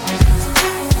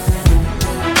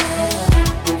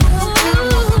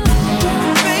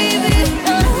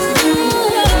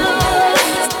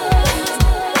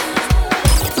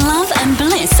 Love and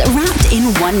bliss wrapped in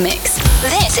one mix.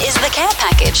 This is the Care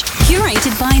Package,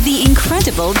 curated by the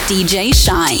incredible DJ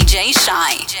Shy. DJ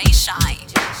Shy. DJ Shy.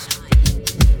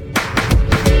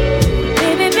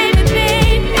 Baby, baby,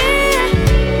 baby,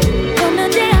 from the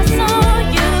day I saw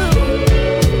you,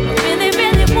 I really,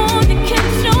 really want to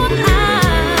catch your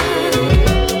eye.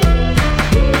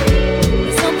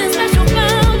 There's something special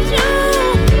about you.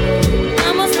 I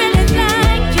must really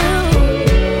like you.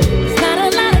 There's not a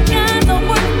lot of guys that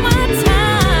worth my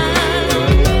time.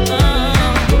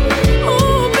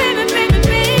 Ooh, baby, baby,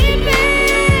 baby,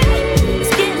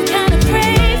 it's getting kind of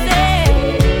crazy.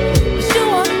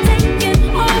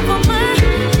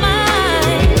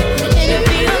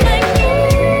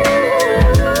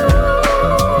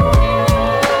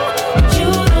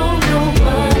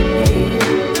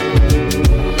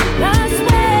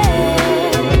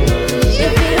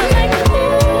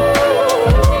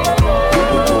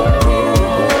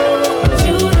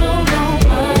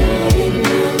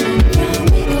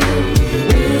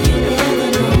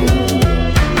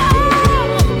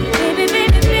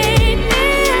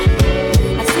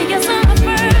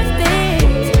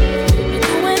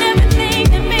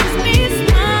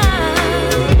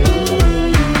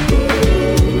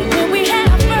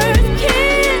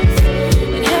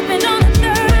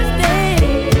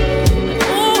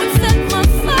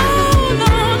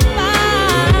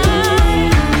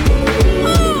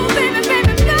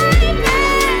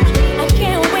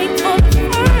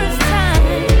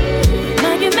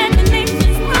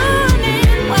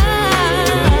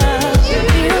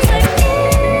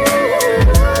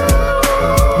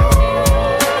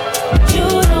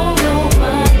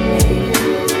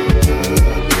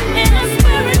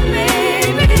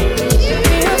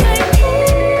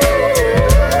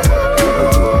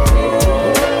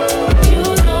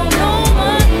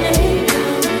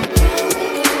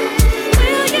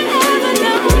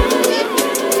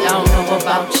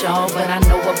 y'all, but I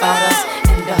know about us.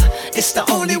 And it's the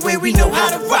only way we know how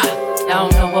to rock. I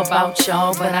don't know about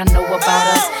y'all, but I know about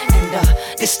us.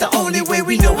 And it's the only way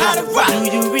we know how to rock.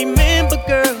 Do you remember,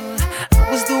 girl? I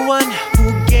was the one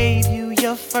who gave you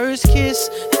your first kiss.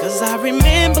 Cause I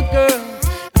remember, girl,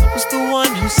 I was the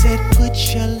one who said put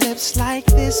your lips like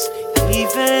this.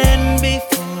 Even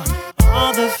before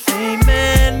all the fame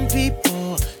and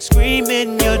people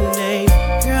screaming your name.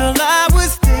 Girl, I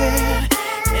was there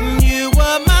and you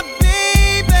were my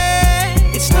baby.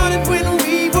 It started when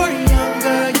we were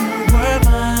younger, you were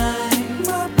mine.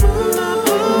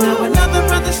 Now another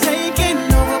brother's taking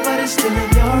over, but it's still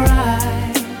in your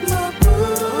eyes.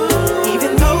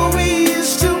 Even though we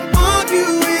used to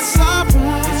argue, it's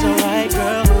alright. It's alright,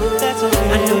 girl, that's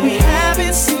okay. I know we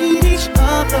haven't seen each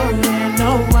other in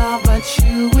a while, but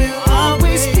you will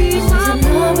always be my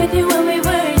boo. With you when we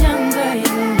were younger,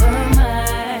 you were my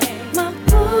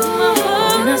boo.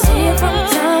 And I see it from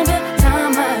time to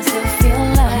time, I still feel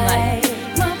like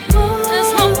my boo. That's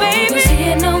my baby. You see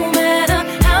it no matter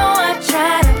how I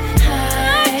try to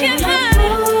hide my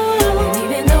boo. And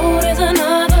even though there's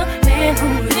another man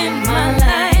who's in my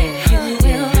life, you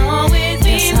will always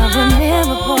be my boo. I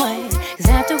remember, boy, 'cause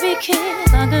after we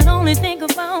kissed, I could only think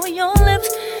about your lips.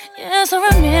 Yes, I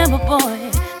remember, boy,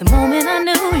 the moment I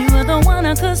knew you were the one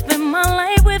I could spend my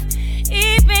life with.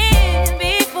 Even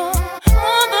before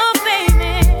all the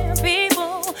famous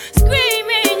people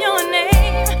screaming your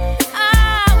name,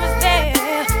 I was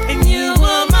there, and you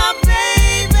were my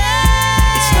baby.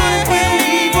 It started when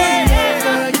we were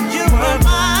younger, you were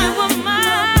mine. You were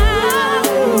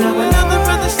mine. Now another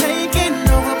brother's taking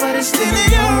over, but it's still in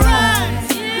your eyes.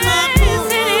 My boo.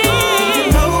 Even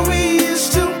though we used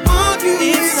to argue,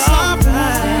 it's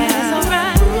alright. It's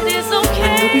alright, it's okay.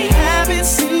 I know we haven't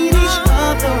seen each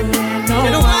other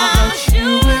in a while, but you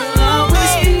will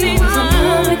always be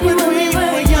mine. With you when we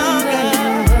were younger,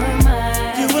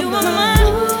 you were mine.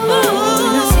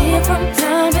 And I see it from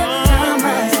time to time,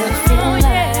 I still feel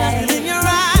like in your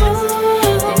eyes.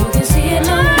 And you can see it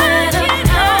no matter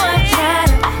how I try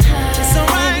to hide. It's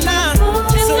alright now,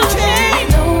 it's okay.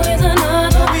 No, there's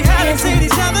another. We haven't seen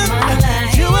each other.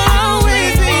 You will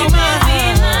always be mine.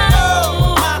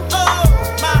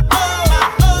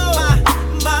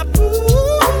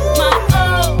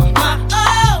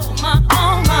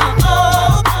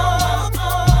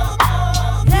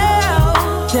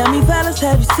 Tell me, fellas,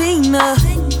 have you seen her?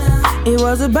 It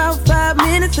was about 5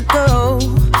 minutes ago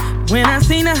when I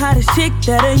seen the hottest chick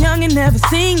that a youngin' never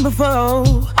seen before.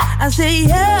 I say,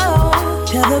 yo,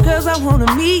 tell the girls I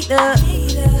wanna meet her.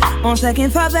 On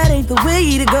second thought, that ain't the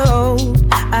way to go.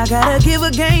 I gotta give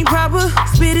her game proper,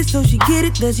 spit it so she get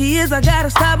it. There she is, I gotta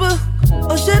stop her.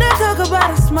 Or should I talk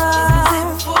about a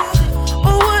smile?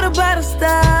 Or what about a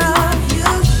style?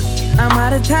 I'm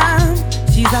out of time.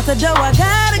 She's out the door, I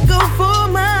gotta go for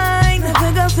mine. I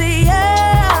think I'll say,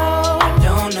 yeah. I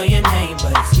don't know your name,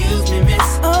 but excuse me,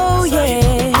 miss. Oh,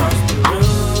 yeah.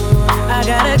 I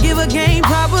gotta give her game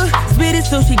proper. Spit it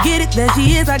so she get it. There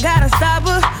she is, I gotta stop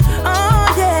her.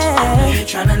 Oh, yeah. I know you're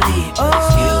tryna leave, but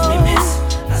excuse me, miss.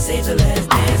 I saved the last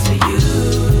dance for you.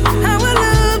 I would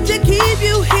love to keep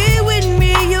you here with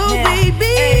me, oh,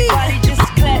 baby. Everybody just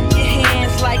clap your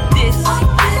hands like this.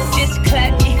 Just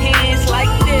clap your hands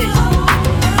like this.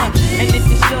 And if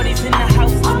the shorty's in the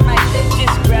house tonight,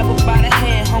 just grab her by the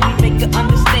hand, homie, make her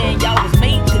understand. Y'all was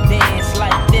made to dance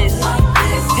like this.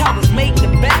 Y'all was made to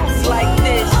bounce like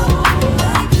this.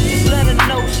 Just let her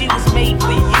know she was made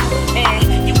for you.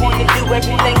 And you wanna do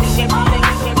everything she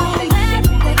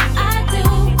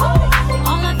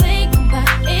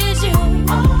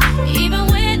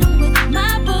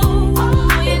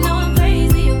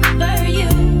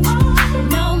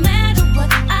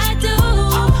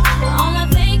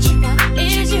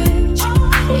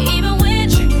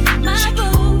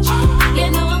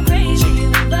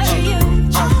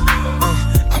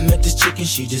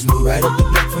She just moved right up the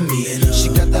block for me. She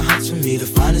got the hots for me, the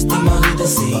finest thing my hood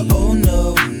has seen. But oh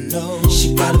no, no,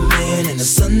 she got a man and a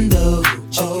son though.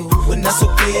 Oh, when that's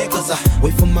okay, cause I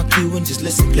wait for my cue and just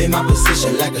listen, play my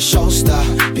position like a show star.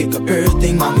 Pick up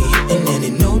everything, mommy hitting, and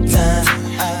in no time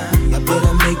I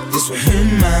better make this with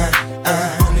him mine.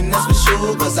 And that's for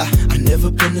sure, cause I never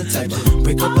been the type to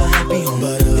break up a happy home.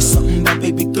 But it's something about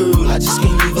baby girl, I just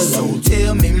can't leave alone.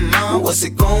 Tell me, mom, what's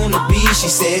it gonna be? She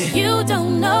said, you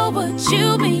don't know what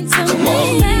you mean to come me.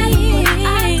 on.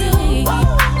 I do.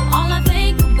 All I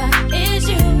think about is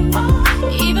you.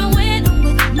 Even when I'm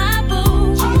with my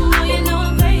boo, you know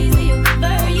I'm crazy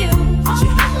over you.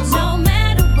 No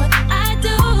matter what I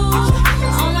do,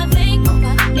 all I think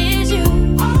about is you.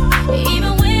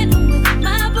 Even when I'm with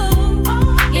my boo,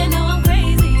 you know I'm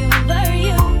crazy over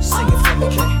you.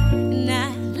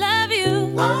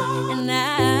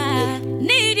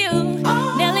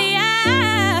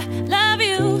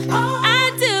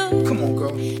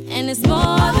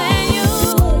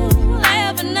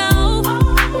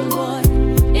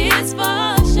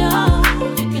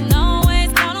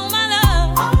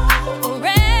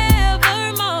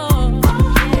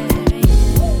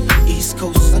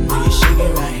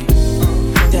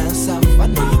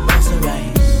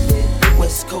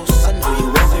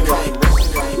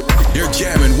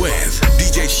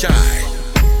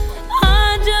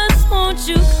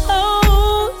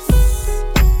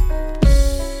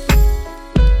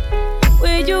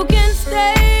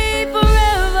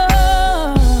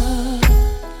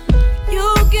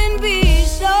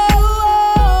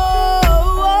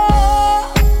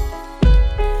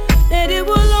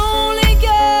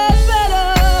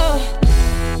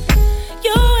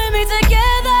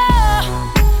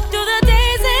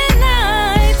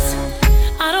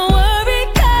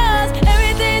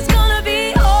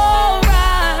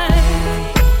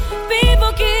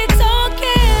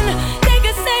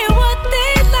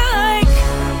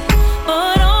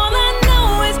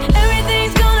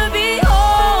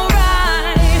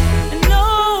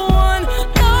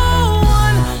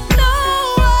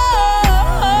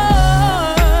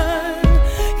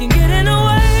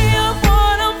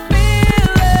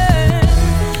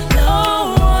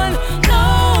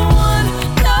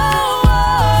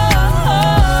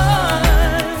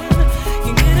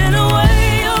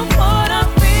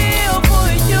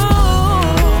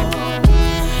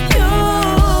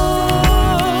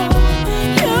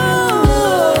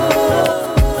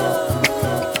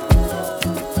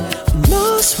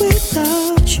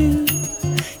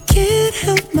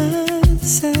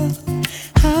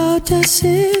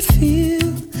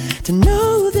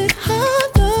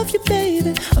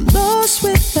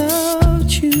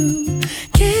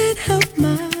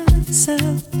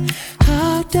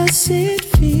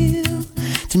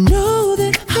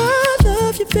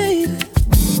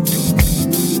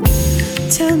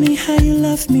 Tell me how you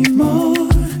love me more,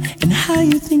 and how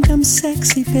you think I'm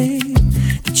sexy, babe.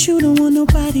 That you don't want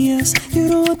nobody else. You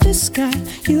don't want this guy,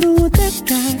 you don't want that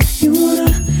guy. You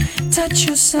wanna touch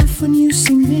yourself when you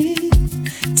see me.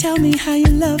 Tell me how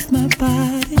you love my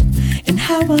body, and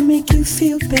how I make you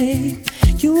feel, babe.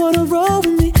 You wanna roll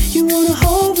with me, you wanna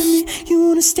hold with me, you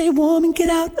wanna stay warm and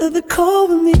get out of the cold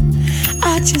with me.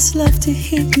 I just love to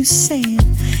hear you say it.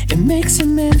 It makes a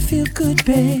man feel good,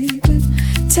 baby.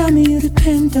 Tell me you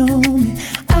depend on me.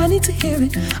 I need to hear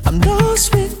it. I'm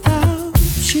lost without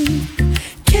you.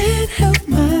 Can't help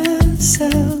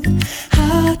myself.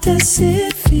 How does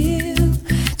it feel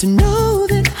to know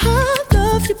that I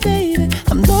love you, baby?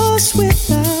 I'm lost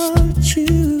without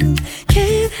you.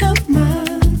 Can't help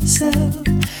myself.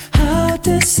 How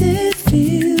does it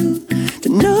feel to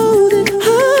know that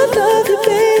I love you,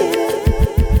 baby?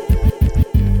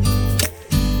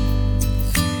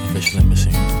 Let me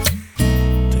sing.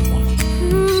 Take one.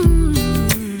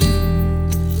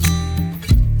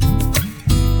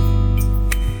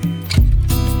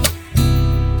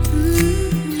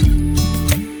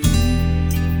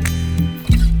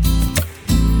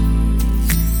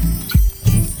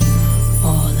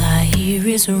 All I hear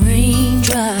is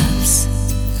raindrops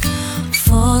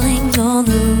falling on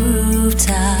the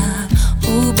rooftop.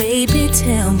 Oh baby,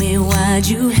 tell me why'd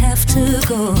you have to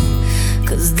go?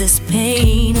 'Cause this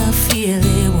pain I feel,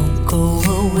 it won't go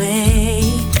away.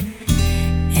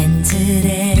 And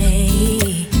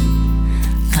today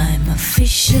I'm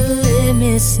officially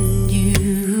missing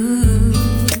you.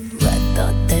 I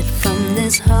thought that from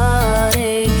this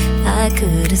heartache I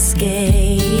could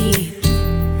escape,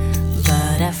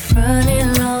 but I've fronted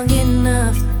long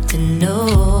enough to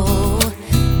know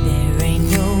there ain't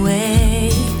no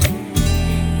way.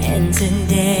 And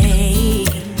today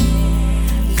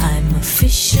I'm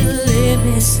officially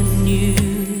missing you.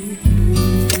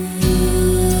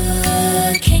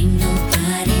 Can't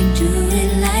nobody do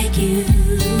it like you.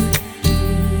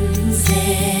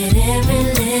 Said every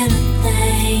little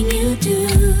thing you do.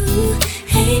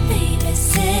 Hey baby,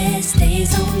 says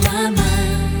stays on my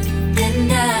mind. And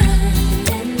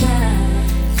I'm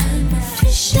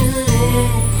officially.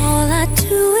 All I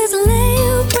do is lay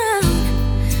around,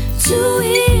 2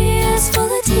 years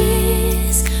full of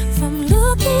tears from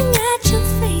looking at your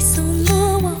face on the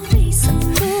wall.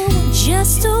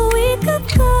 Just a week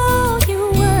ago you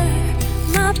were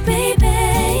my baby.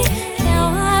 Now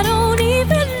I don't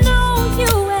even know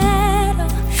you at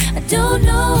all. I don't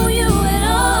know you at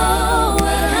all.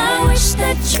 Well, I wish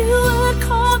that you would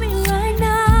call me right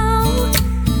now,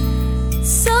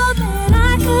 so that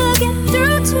I could get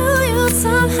through to you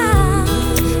somehow.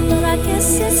 But I guess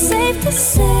it's safe to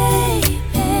say,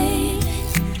 babe,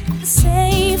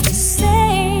 safe to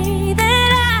say that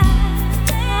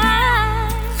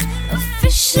I'm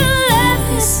officially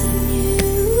missing you.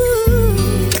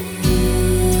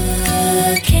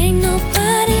 Can't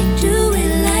nobody do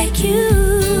it like you.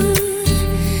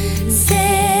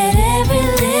 Said every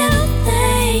little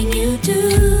thing you do.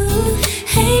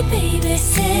 Hey baby,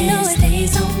 say it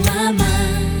stays on my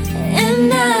mind.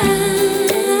 And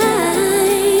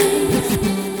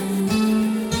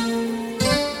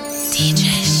DJ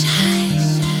Shy.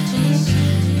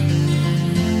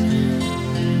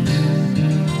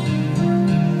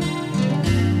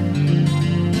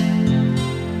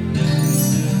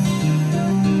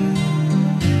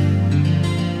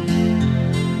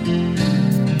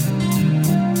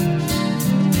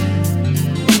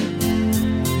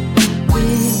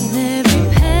 With every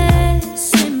path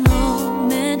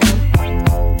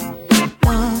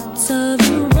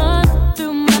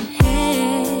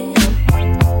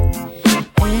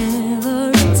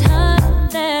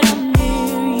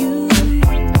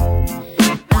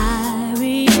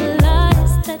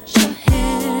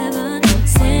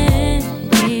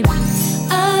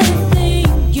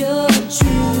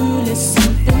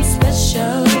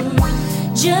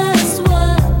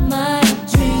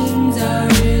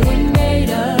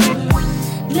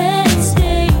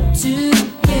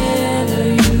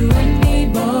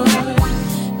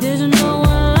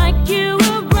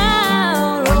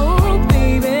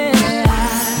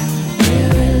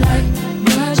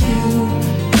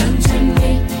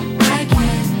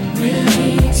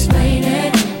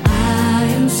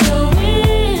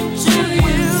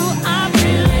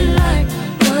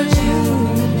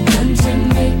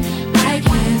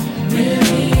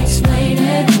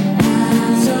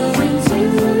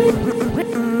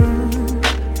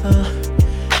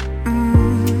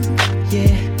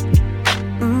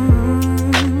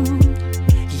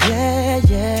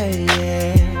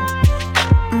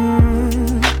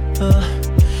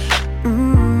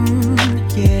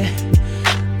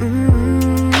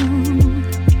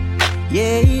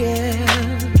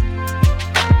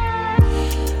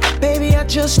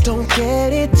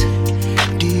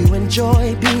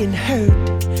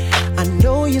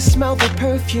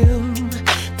perfume,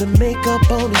 the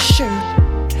makeup on his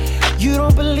shirt. You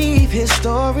don't believe his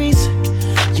stories,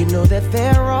 you know that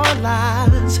there are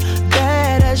lies.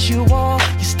 Bad as you are,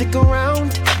 you stick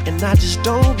around, and I just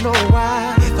don't know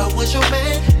why. If I was your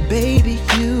man, baby,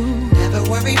 you never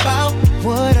worry about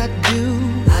what I do.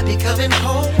 I be coming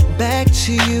home back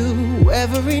to you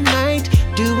every night,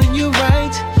 doing you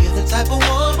right. You're the type of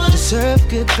woman deserve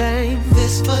good things.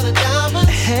 This full of diamonds,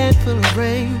 a handful of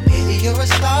rain. Baby, you're a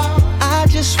star. I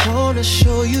just wanna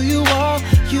show you you are.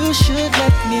 You should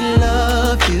let me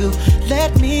love you.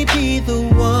 Let me be the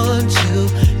one to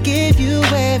give you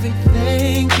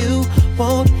everything you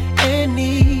want and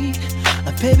need.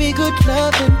 A baby, good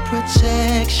love and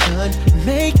protection.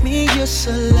 Make me your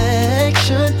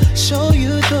selection. Show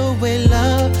you the way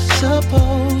love's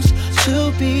supposed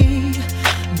to be.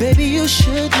 Baby, you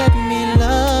should let me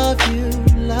love you,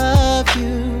 love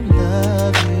you,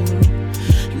 love you,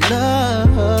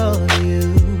 love you.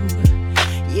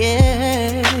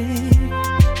 Yeah.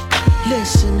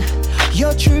 Listen,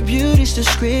 your true beauty's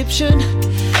description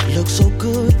looks so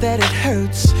good that it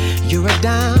hurts. You're a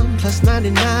dime plus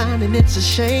 99, and it's a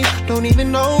shame. Don't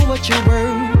even know what you're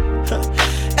worth.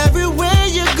 Everywhere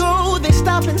you go, they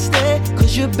stop and stare,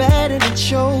 'cause you're bad and it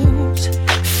shows.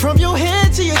 From your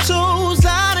head to your toes,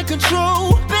 out of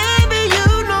control. Baby, you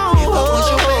know. If I was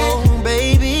your man,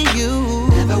 baby, you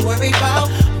never worry about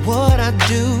what I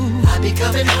do. I be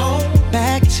coming home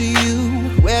back to you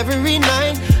every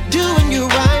night, doing you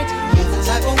right. You're the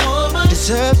type of woman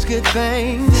deserves good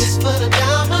things. This full of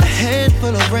diamonds, a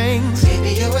handful of rings.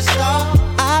 Baby, you're a star.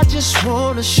 I just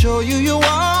wanna show you you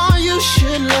are. You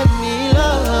should let me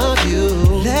love you.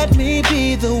 Let me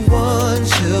be the one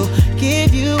to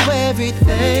give you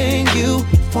everything you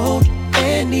want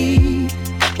and need.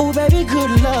 Oh, baby,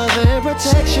 good love and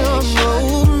protection.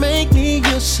 Oh, make me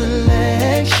your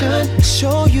selection.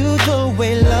 Show you the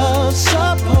way love's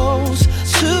supposed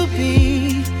to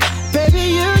be. Baby,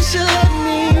 you should let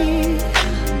me.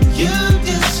 You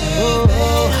deserve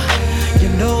better. You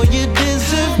know you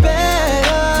deserve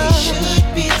better. We should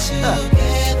be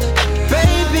together,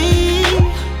 baby.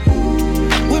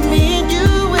 With me and you,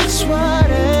 it's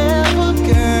whatever,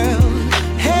 girl.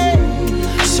 Hey,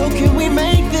 so can we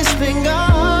make this thing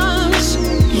us?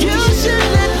 You should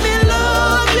let me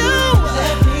love you.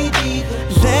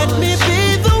 Let me be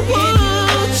the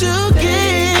one to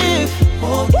give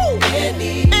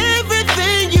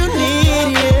everything you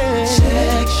need. Yeah.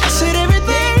 Said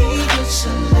everything.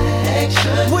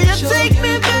 Will you take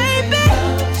me, baby?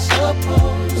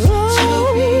 Ooh,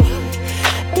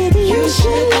 baby, you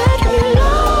should let me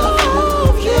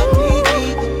love you. Let me be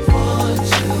the one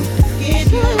to give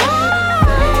you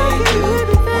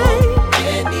everything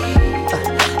you need.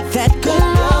 That good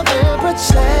love and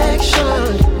protection.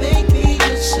 Make me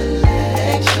your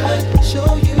selection. Show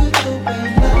you the way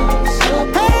love's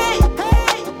supposed.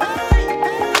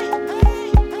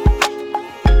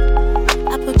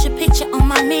 I put your picture on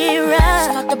my mirror.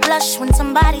 Start to blush when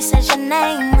somebody says your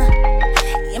name.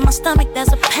 In my stomach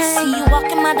there's a pain. See you walk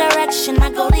in my direction, I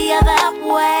go the other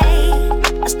way.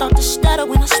 I start to stutter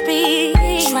when I speak.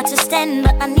 Try to stand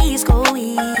but my knees go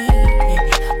weak.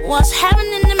 What's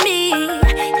happening to me?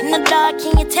 In the dark,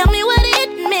 can you tell me what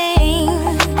it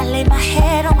means? I lay my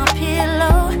head on my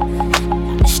pillow,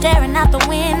 staring out the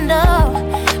window.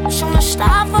 Wish on a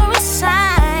star for a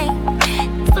sign.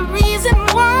 It's the reason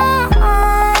why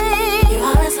you're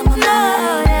always on my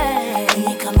mind. When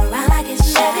you come around, I get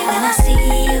shy. Baby, when I see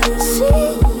you,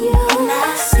 when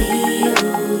I see you,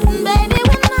 baby,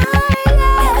 when I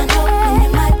never know when you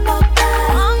might walk by.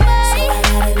 So I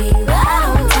gotta be right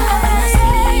on time. When I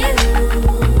see you,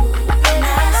 when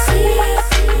I see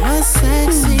you, my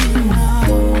sexy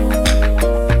love,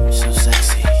 so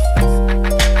sexy.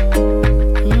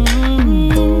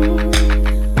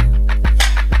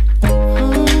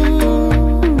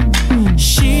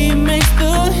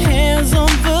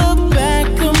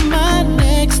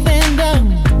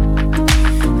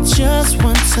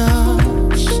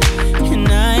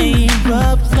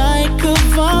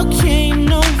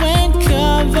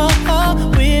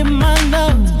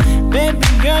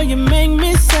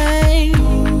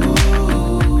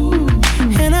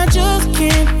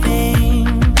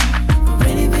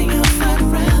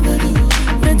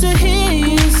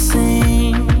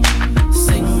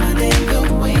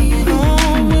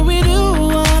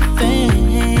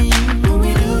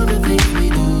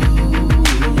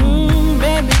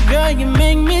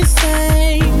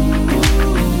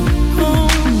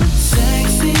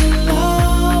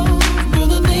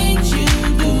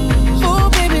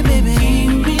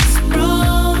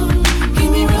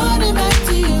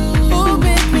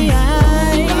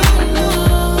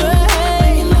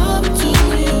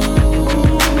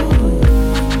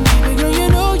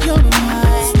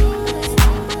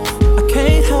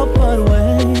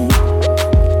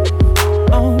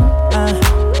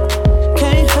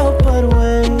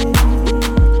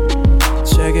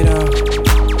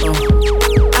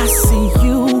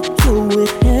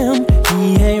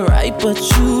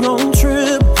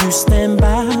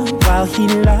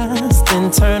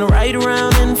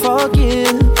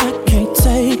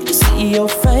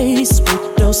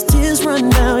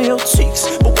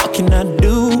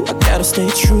 stay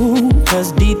true,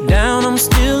 cause deep down I'm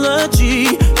still a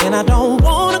G. And I don't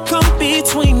wanna come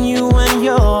between you and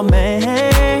your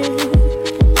man,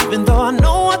 even though I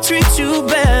know I treat you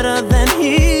better than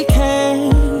he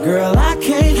can. Girl, I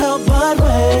can't help but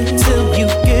wait till you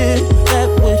get that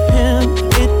with him.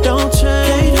 It don't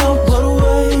change. Can't help but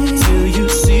wait till you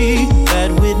see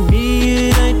that with me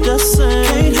it ain't the same.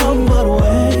 Can't help but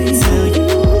wait till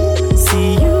you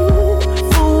see you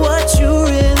for what you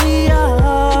really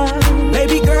are.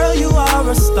 Baby girl, you are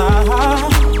a star,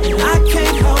 and I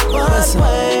can't help but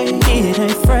wait. It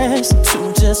ain't fresh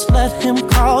to just let him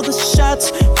call the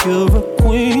shots. You're a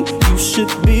queen, you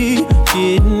should be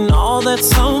getting all that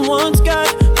someone's got.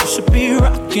 You should be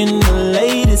rocking the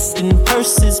latest in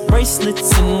purses,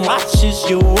 bracelets, and watches.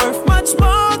 You're worth much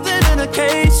more than an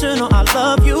occasional I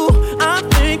love you, I'm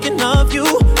thinking of you.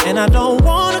 And I don't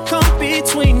wanna come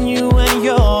between you and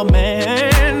your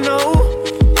man, no,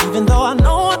 even though I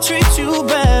know I treat you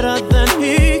better than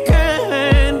he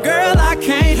can. Girl, I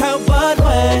can't help but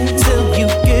wait till you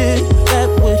get that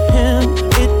with him.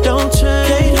 It don't change.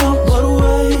 Can't help but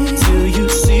wait till you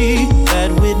see that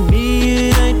with me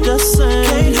it ain't the same.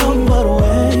 Can't help but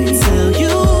wait till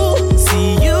you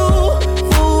see you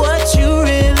for what you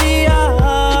really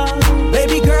are.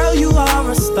 Baby girl, you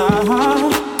are a star.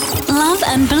 Love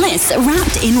and bliss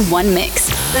wrapped in one mix.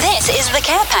 This is the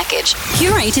Care Package,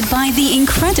 curated by the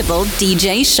incredible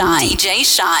DJ Shy. DJ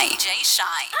Shy. DJ Shy.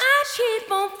 I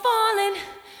keep on falling.